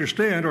difficult to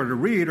understand or to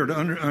read or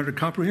to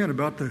comprehend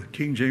about the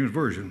King James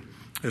Version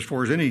as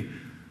far as any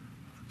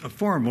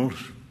formal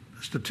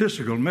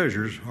statistical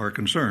measures are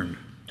concerned.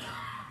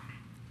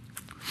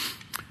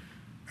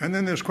 And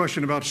then this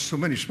question about so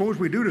many. Suppose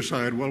we do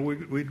decide, well,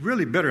 we'd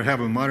really better have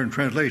a modern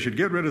translation,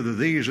 get rid of the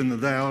these and the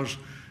thous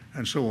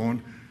and so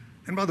on.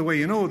 And by the way,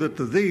 you know that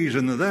the these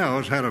and the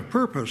thous had a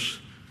purpose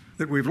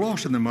that we've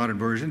lost in the modern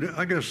version.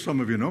 I guess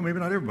some of you know, maybe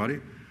not everybody,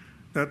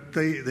 that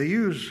they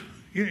use,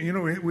 you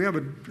know, we have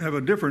a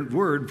different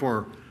word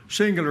for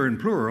singular and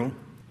plural,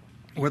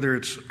 whether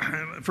it's,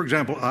 for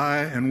example, I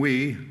and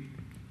we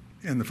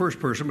in the first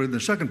person, but in the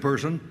second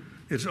person,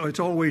 it's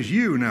always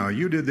you now.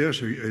 You did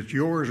this, or it's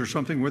yours or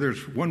something, whether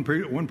it's one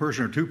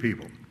person or two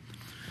people.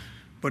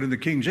 But in the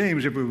King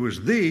James, if it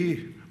was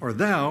thee or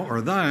thou or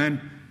thine,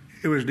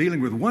 it was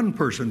dealing with one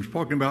person,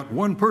 talking about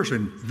one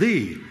person,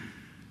 thee.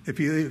 If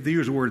they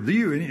use the word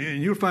thee,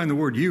 and you'll find the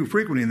word you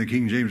frequently in the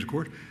King James, of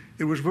course,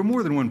 it was for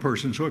more than one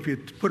person. So if you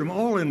put them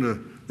all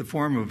into the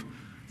form of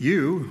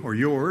you or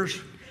yours,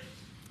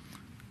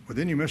 well,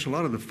 then you miss a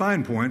lot of the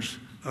fine points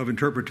of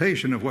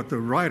interpretation of what the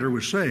writer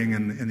was saying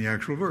in the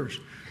actual verse.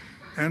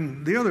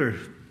 And the other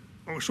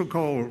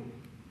so-called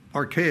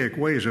archaic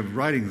ways of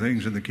writing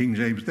things in the King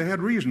James, they had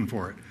reason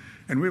for it.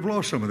 And we've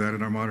lost some of that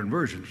in our modern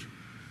versions.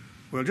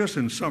 Well, just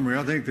in summary,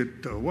 I think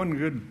that one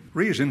good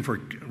reason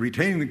for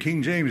retaining the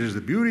King James is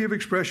the beauty of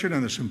expression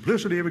and the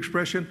simplicity of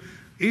expression,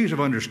 ease of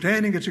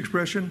understanding its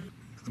expression,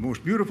 the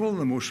most beautiful,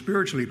 the most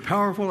spiritually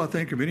powerful, I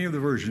think, of any of the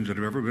versions that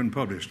have ever been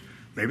published.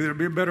 Maybe there'll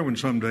be a better one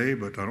someday,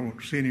 but I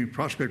don't see any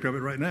prospect of it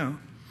right now.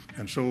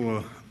 And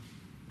so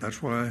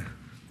that's one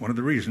of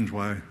the reasons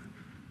why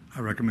I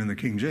recommend the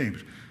King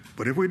James.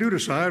 But if we do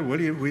decide, well,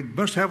 we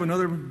must have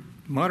another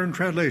modern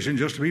translation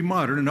just to be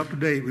modern and up to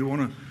date, we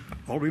want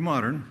to all be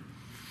modern,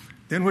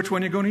 then which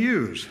one are you going to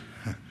use?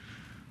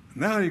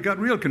 Now you've got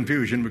real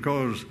confusion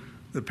because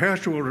the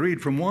pastor will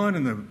read from one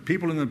and the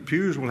people in the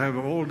pews will have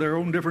all their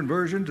own different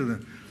versions, and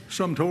the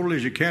sum total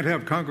is you can't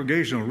have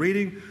congregational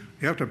reading.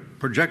 You have to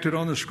project it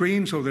on the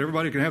screen so that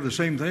everybody can have the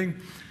same thing.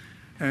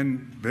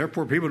 And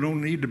therefore people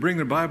don't need to bring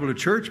the Bible to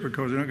church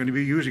because they're not going to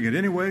be using it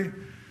anyway.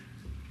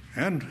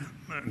 And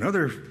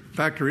another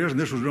factor is, and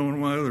this was one of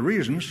my other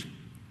reasons,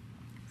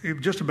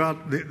 just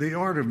about the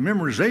art of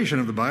memorization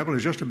of the Bible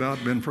has just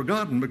about been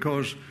forgotten,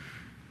 because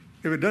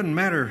if it doesn't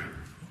matter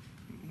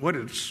what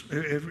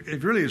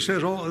if really it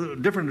says all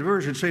different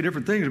versions say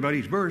different things about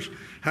each verse,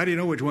 how do you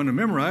know which one to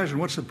memorize and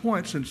what's the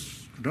point,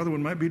 since another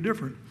one might be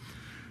different?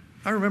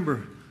 I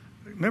remember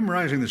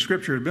memorizing the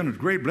Scripture has been a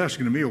great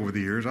blessing to me over the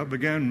years. I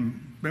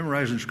began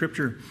memorizing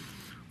Scripture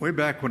way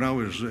back when I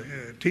was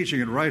teaching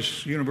at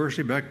Rice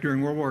University back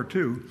during World War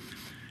II.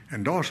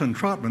 And Dawson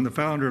Trotman, the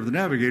founder of the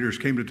Navigators,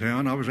 came to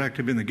town. I was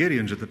active in the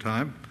Gideons at the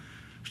time.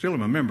 Still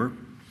am a member.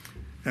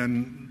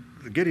 And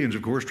the Gideons,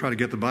 of course, try to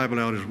get the Bible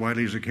out as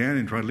widely as they can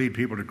and try to lead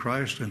people to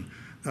Christ. And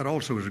that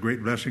also was a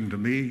great blessing to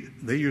me.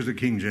 They use the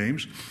King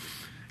James.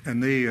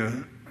 And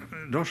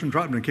Dawson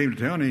Trotman came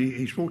to town, and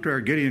he spoke to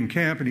our Gideon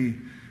camp, and he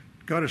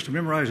got us to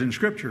memorizing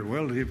Scripture.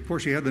 Well, of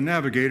course, he had the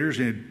navigators,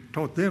 and he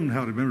taught them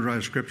how to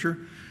memorize Scripture.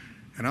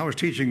 And I was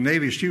teaching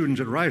Navy students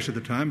at Rice at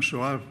the time,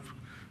 so I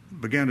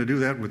began to do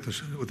that with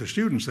the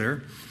students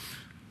there.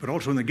 But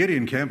also in the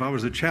Gideon camp, I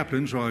was the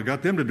chaplain, so I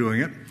got them to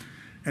doing it.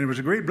 And it was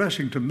a great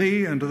blessing to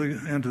me and to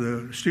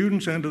the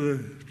students and to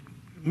the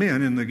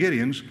men in the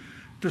Gideons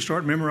to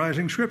start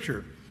memorizing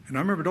Scripture. And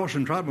I remember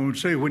Dawson Trotman would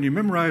say, when you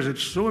memorize,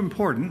 it's so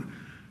important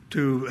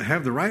to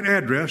have the right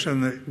address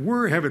and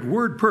have it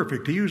word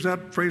perfect. To use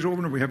that phrase over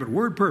and over, have it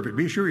word perfect.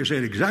 Be sure you say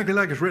it exactly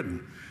like it's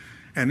written.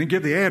 And then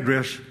give the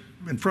address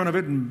in front of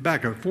it and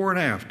back of it, fore and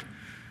aft.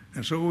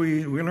 And so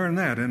we learned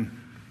that. And,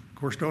 of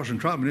course, Dawson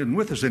Trotman isn't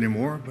with us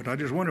anymore, but I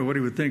just wonder what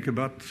he would think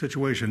about the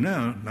situation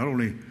now. Not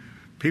only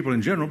people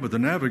in general, but the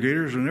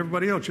navigators and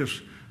everybody else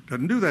just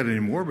doesn't do that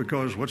anymore,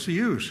 because what's the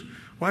use?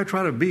 Why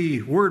try to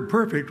be word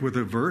perfect with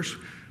a verse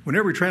when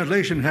every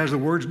translation has the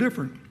words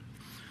different?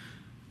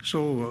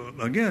 So,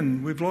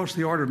 again, we've lost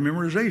the art of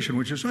memorization,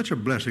 which is such a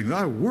blessing.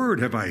 Thy word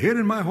have I hid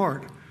in my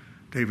heart,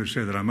 David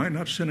said, that I might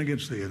not sin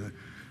against thee.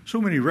 So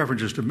many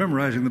references to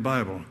memorizing the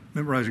Bible,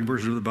 memorizing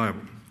verses of the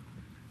Bible.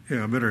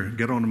 Yeah, I better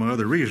get on to my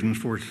other reasons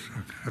before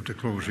I have to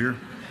close here.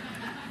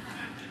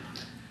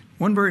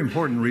 One very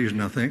important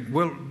reason, I think,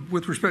 well,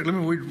 with respect, let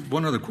me read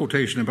one other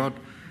quotation about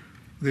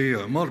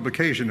the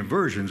multiplication of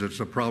versions. It's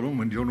a problem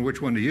when you don't know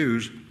which one to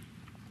use.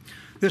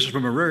 This is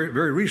from a very,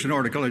 very recent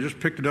article. I just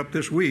picked it up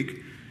this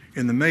week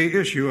in the May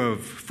issue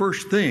of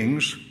First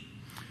Things.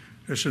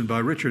 This is by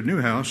Richard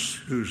Newhouse,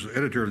 who's the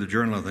editor of the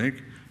journal, I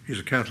think. He's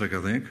a Catholic,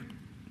 I think.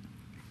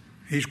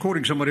 He's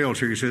quoting somebody else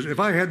here. He says, if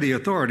I had the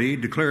authority,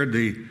 declared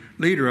the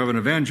leader of an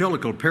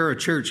evangelical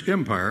parachurch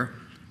empire,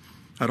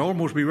 I'd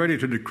almost be ready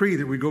to decree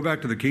that we go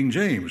back to the King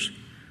James.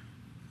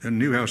 And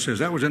Newhouse says,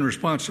 that was in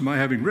response to my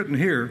having written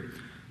here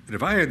that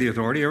if I had the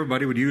authority,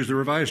 everybody would use the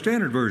Revised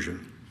Standard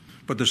Version.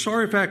 But the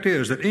sorry fact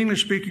is that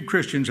English-speaking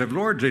Christians have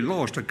largely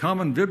lost a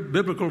common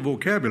biblical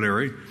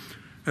vocabulary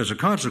as a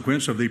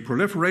consequence of the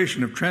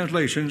proliferation of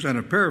translations and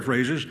of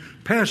paraphrases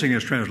passing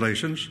as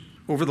translations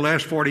over the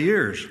last 40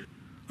 years.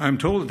 I'm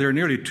told that there are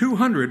nearly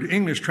 200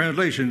 English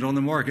translations on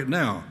the market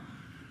now.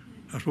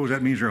 I suppose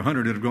that means there are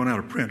 100 that have gone out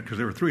of print, because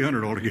there were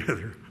 300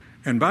 altogether.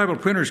 And Bible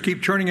printers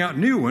keep churning out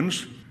new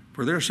ones,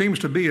 for there seems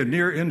to be a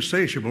near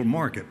insatiable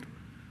market.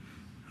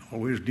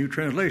 Always new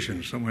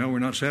translations. Somehow we're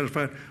not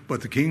satisfied.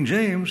 But the King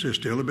James is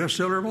still the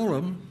bestseller of all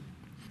of them.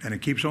 And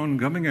it keeps on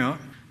coming out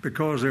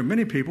because there are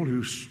many people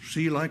who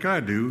see, like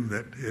I do,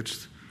 that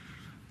it's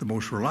the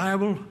most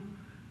reliable.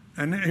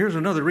 And here's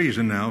another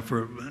reason now,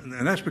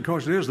 and that's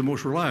because it is the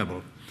most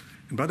reliable.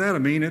 And by that I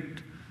mean it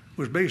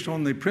was based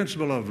on the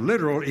principle of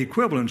literal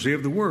equivalency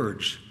of the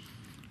words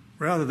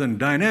rather than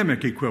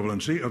dynamic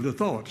equivalency of the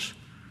thoughts.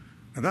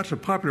 Now that's a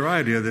popular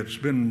idea that's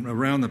been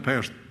around the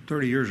past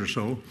 30 years or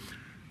so.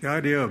 The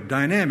idea of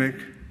dynamic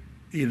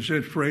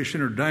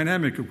inspiration or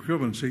dynamic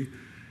equivalency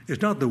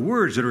is not the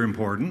words that are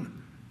important,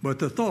 but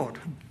the thought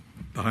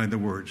behind the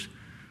words.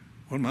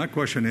 Well, my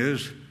question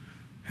is,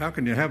 how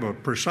can you have a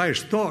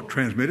precise thought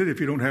transmitted if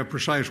you don't have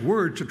precise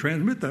words to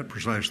transmit that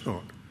precise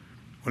thought?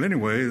 Well,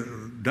 anyway,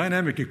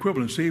 dynamic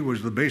equivalency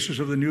was the basis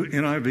of the new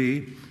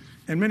NIV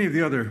and many of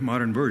the other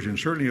modern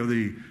versions, certainly of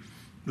the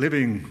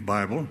Living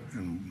Bible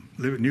and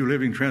New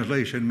Living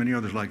Translation, many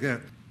others like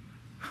that.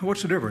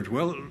 What's the difference?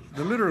 Well,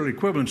 the literal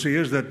equivalency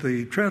is that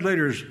the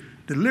translators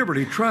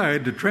deliberately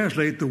tried to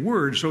translate the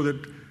words so that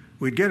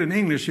we'd get in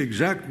English the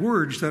exact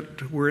words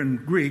that were in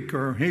Greek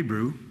or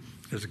Hebrew,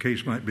 as the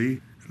case might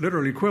be,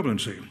 literal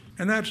equivalency.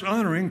 And that's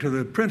honoring to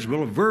the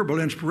principle of verbal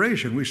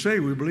inspiration. We say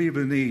we believe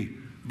in the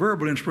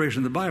verbal inspiration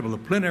of the Bible, the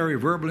plenary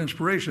verbal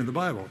inspiration of the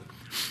Bible.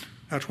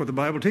 That's what the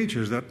Bible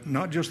teaches, that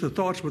not just the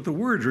thoughts, but the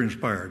words are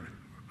inspired.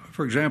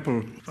 For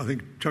example, I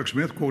think Chuck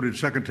Smith quoted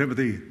 2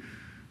 Timothy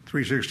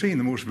 3:16,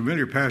 the most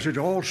familiar passage,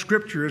 all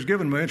Scripture is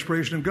given by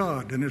inspiration of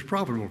God and is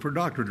profitable for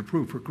doctrine,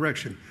 reproof, for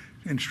correction,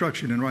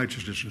 instruction in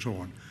righteousness, and so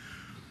on.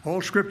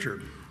 All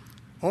Scripture,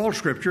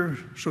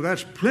 so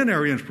that's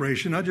plenary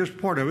inspiration, not just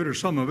part of it or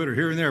some of it or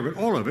here and there, but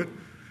all of it,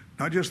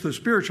 not just the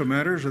spiritual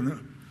matters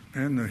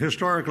and the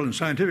historical and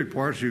scientific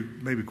parts you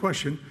maybe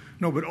question.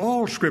 No, but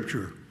all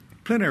Scripture,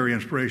 plenary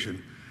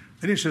inspiration.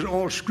 Then he says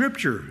all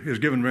Scripture is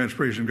given by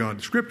inspiration of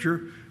God.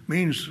 Scripture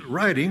means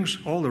writings,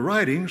 all the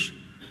writings,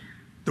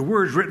 the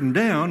words written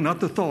down, not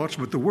the thoughts,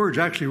 but the words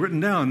actually written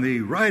down, the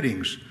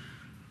writings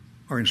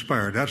are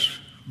inspired. That's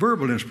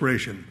verbal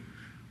inspiration.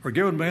 Or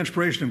given by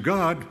inspiration of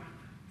God,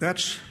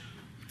 that's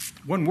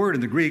one word in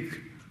the Greek,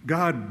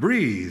 God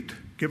breathed.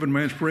 Given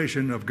by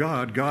inspiration of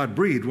God, God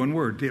breathed, one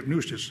word,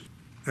 theopneustos.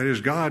 That is,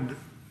 God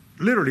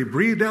literally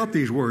breathed out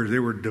these words. They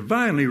were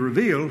divinely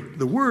revealed.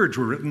 The words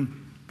were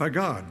written by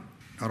God.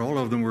 Not all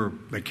of them were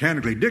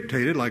mechanically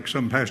dictated, like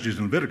some passages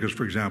in Leviticus,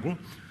 for example.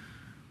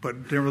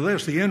 But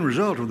nevertheless, the end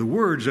result of the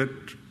words that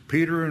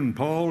Peter and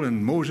Paul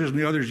and Moses and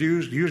the others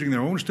used, using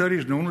their own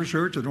studies, their own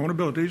research, their own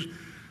abilities,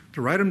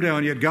 to write them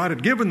down, yet God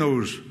had given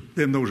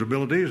them those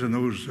abilities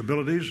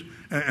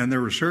and their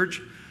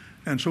research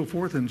and so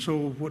forth. And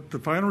so what the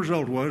final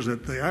result was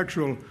that the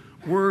actual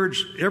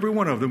words, every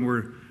one of them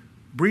were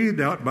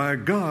breathed out by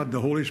God,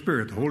 the Holy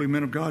Spirit. The holy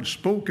men of God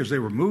spoke as they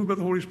were moved by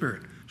the Holy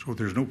Spirit. So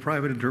there's no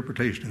private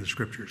interpretation in the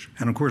Scriptures.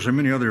 And of course, there are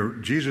many other.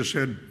 Jesus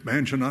said,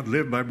 man shall not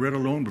live by bread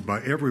alone, but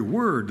by every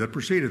word that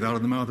proceedeth out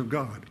of the mouth of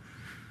God.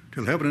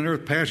 Till heaven and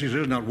earth pass, he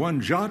says, not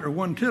one jot or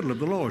one tittle of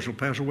the law shall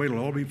pass away, it'll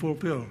all be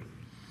fulfilled.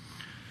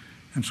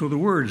 And so the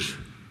words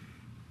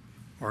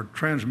are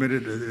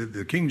transmitted.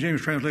 The King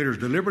James translators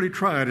deliberately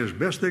tried as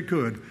best they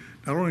could,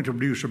 not only to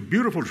produce a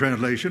beautiful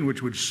translation,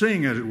 which would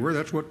sing, as it were,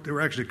 that's what they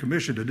were actually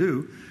commissioned to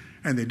do,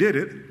 and they did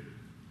it,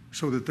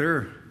 so that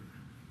their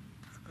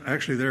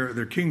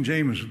King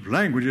James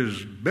language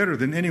is better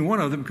than any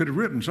one of them could have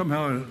written.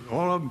 Somehow,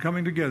 all of them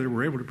coming together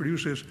were able to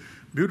produce this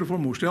beautiful,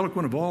 most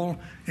eloquent of all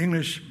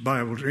English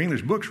Bibles, or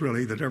English books,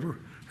 really, that ever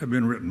have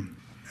been written.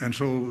 And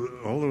so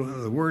all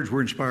the words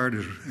were inspired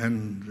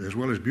as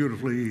well as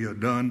beautifully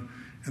done,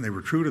 and they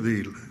were true to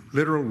the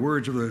literal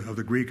words of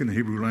the Greek and the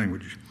Hebrew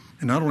language.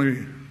 And not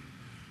only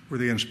were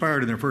they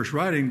inspired in their first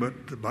writing,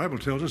 but the Bible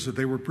tells us that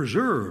they were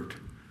preserved.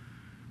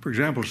 For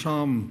example,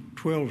 Psalm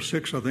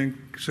 12:6, I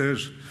think,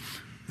 says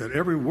that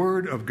every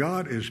word of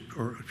God is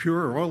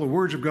pure, or all the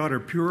words of God are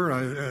pure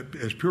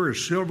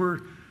as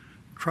silver,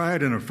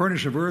 tried in a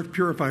furnace of earth,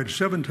 purified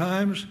 7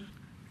 times.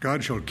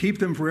 God shall keep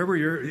them forever.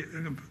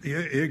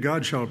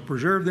 God shall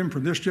preserve them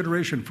from this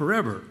generation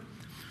forever.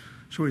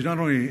 So he's not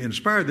only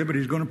inspired them, but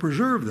he's going to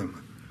preserve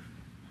them.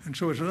 And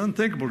so it's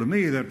unthinkable to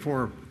me that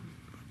for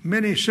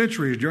many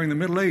centuries during the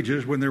Middle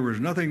Ages, when there was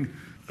nothing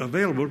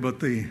available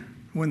but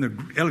when the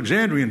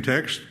Alexandrian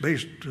text,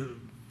 based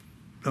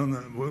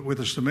with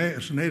the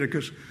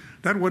Sinaiticus,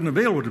 that wasn't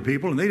available to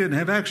people, and they didn't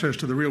have access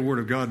to the real Word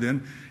of God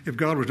then, if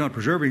God was not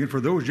preserving it for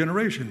those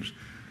generations.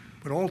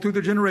 But all through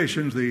the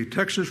generations, the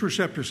Textus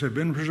Receptus have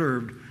been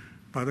preserved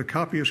by the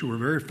copyists who were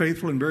very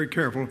faithful and very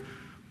careful,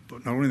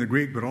 but not only the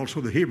Greek, but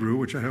also the Hebrew,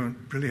 which I haven't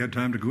really had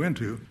time to go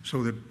into,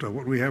 so that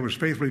what we have was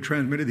faithfully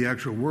transmitted, the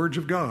actual words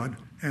of God,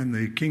 and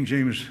the King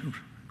James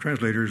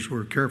translators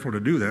were careful to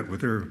do that with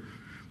their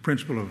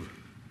principle of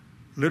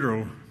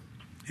literal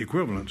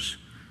equivalence.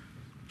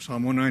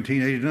 Psalm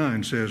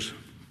 119:89 says,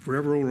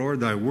 forever, O Lord,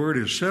 thy word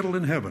is settled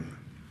in heaven.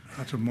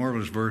 That's a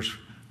marvelous verse.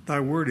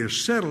 Thy word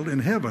is settled in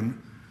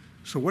heaven.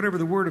 So whatever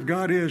the word of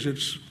God is,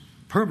 it's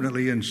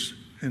permanently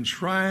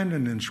enshrined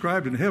and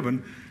inscribed in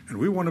heaven, and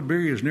we want to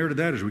be as near to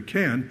that as we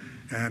can.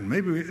 And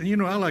maybe,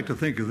 I like to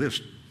think of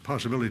this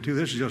possibility too.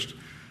 This is just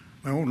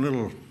my own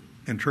little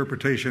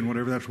interpretation,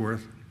 whatever that's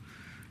worth.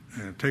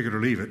 Take it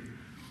or leave it.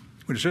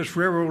 When it says,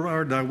 forever, O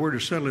Lord, thy word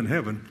is settled in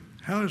heaven,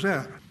 how is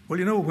that?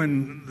 Well,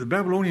 when the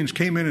Babylonians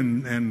came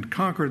in and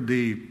conquered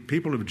the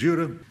people of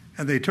Judah,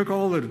 and they took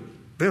all the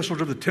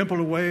vessels of the temple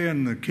away,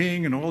 and the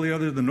king and all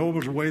the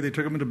nobles away, they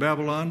took them into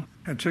Babylon,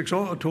 and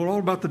told all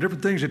about the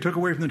different things they took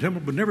away from the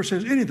temple, but never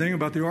says anything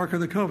about the Ark of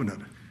the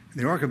Covenant.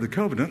 And the Ark of the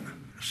Covenant,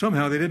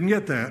 somehow they didn't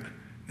get that.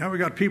 Now we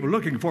got people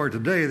looking for it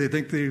today. They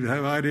think they have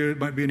an idea it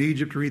might be in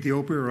Egypt or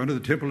Ethiopia or under the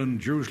temple in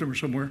Jerusalem or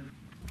somewhere.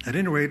 At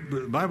any rate,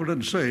 the Bible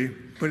doesn't say,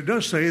 but it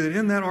does say that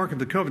in that Ark of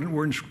the Covenant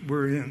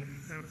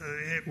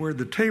were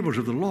the tables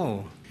of the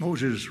law,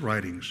 Moses'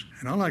 writings.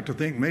 And I like to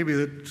think maybe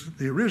that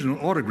the original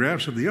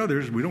autographs of the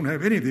others, we don't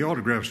have any of the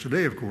autographs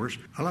today, of course.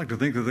 I like to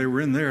think that they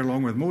were in there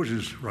along with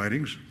Moses'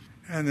 writings,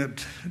 and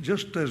that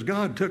just as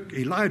God took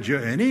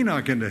Elijah and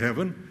Enoch into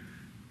heaven,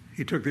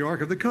 he took the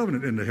Ark of the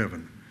Covenant into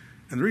heaven.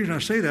 And the reason I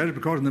say that is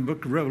because in the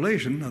book of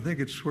Revelation, I think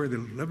it's where the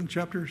 11th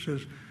chapter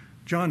says,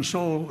 John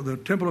saw the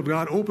temple of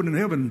God open in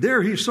heaven.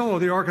 There he saw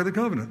the Ark of the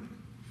Covenant.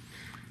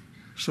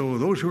 So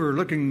those who are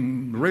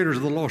looking, the Raiders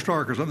of the Lost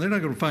Ark or something, they're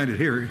not going to find it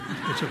here.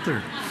 It's up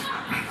there.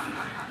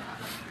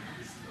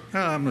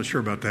 I'm not sure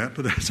about that,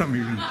 but that's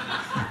something you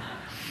can...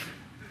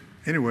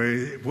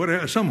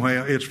 Anyway,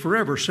 somehow it's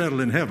forever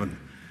settled in heaven.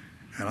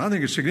 And I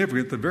think it's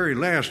significant. The very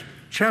last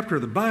chapter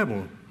of the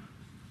Bible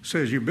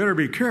says you better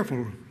be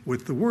careful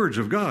with the words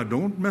of God.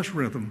 Don't mess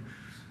with them.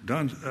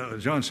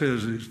 John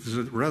says,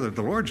 rather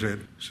the Lord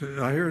said,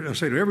 I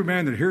say to every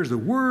man that hears the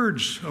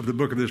words of the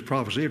book of this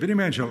prophecy, if any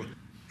man shall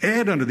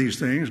add unto these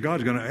things,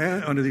 God's going to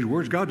add unto these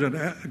words, God's going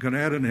to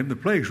add unto him the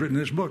plagues written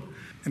in this book.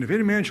 And if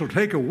any man shall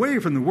take away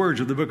from the words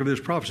of the book of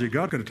this prophecy,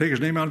 God's going to take his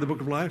name out of the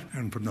book of life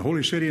and from the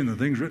holy city and the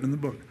things written in the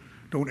book.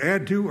 Don't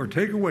add to or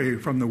take away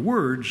from the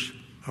words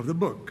of the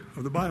book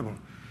of the Bible.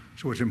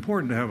 So it's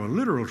important to have a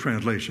literal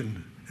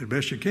translation as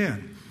best you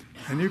can.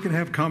 And you can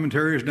have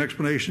commentaries and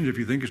explanations. If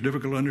you think it's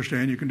difficult to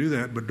understand, you can do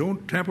that. But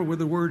don't tamper with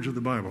the words of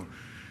the Bible,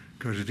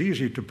 because it's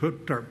easy to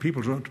put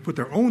people to put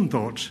their own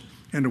thoughts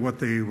into what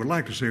they would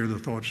like to say are the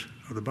thoughts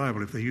of the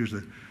Bible if they use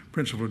the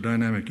principle of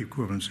dynamic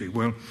equivalency.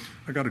 Well,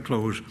 I got to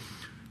close.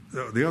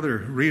 The other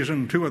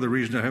reason, 2 other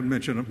reasons I haven't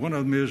mentioned, one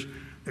of them is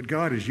that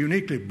God has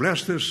uniquely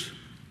blessed this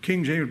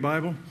King James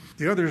Bible.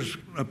 The others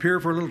appear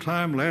for a little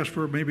time, last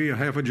for maybe a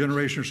half a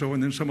generation or so,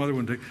 and then some other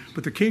one.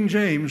 But the King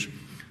James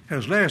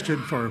has lasted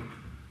for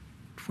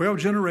 12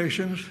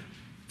 generations,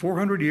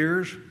 400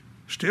 years,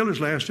 still is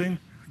lasting.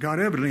 God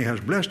evidently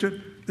has blessed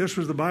it. This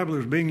was the Bible that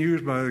was being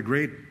used by the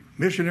great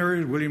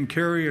missionaries, William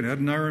Carey and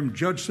Adoniram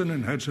Judson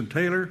and Hudson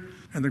Taylor,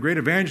 and the great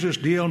evangelists,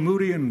 D.L.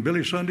 Moody and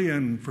Billy Sunday,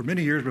 and for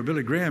many years by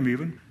Billy Graham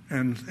even.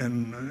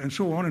 and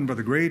so on, and by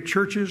the great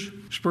churches,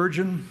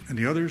 Spurgeon and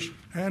the others.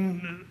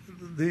 And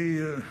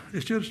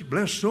it's just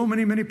blessed so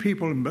many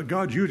people, and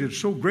God used it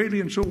so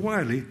greatly and so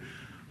widely.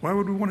 Why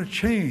would we want to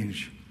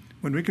change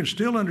when we can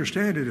still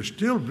understand it? It's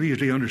still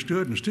easily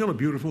understood and still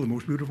the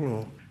most beautiful of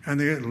all. And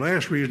the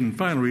last reason,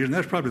 final reason,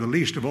 that's probably the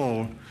least of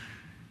all,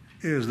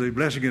 is the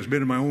blessing it's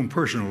been in my own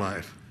personal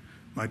life.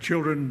 My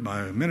children,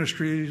 my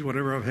ministries,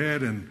 whatever I've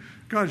had, and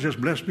God's just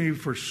blessed me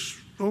for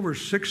over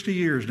 60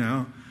 years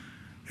now.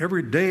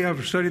 Every day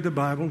I've studied the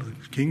Bible, the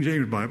King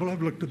James Bible.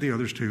 I've looked at the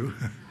others too.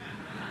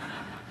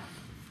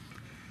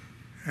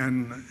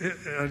 And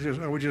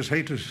I would just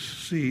hate to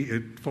see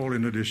it fall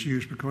into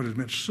disuse because it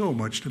meant so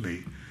much to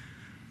me.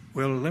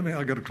 Well,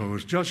 I got to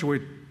close. Joshua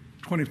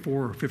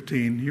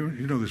 24:15,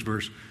 you know this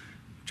verse.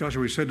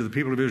 Joshua said to the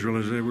people of Israel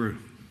as they were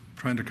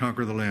trying to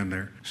conquer the land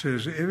there,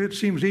 says, if it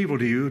seems evil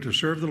to you to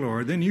serve the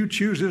Lord, then you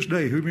choose this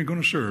day whom you're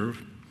going to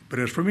serve. But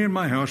as for me and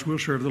my house, we'll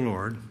serve the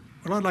Lord.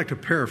 Well, I'd like to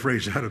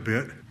paraphrase that a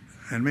bit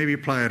and maybe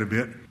apply it a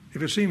bit.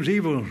 If it seems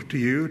evil to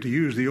you to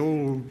use the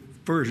old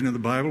version of the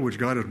Bible, which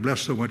God has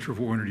blessed so much for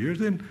 400 years,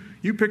 then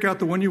you pick out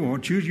the one you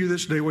want. Choose you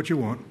this day what you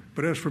want.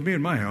 But as for me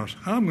and my house,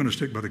 I'm going to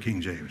stick by the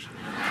King James.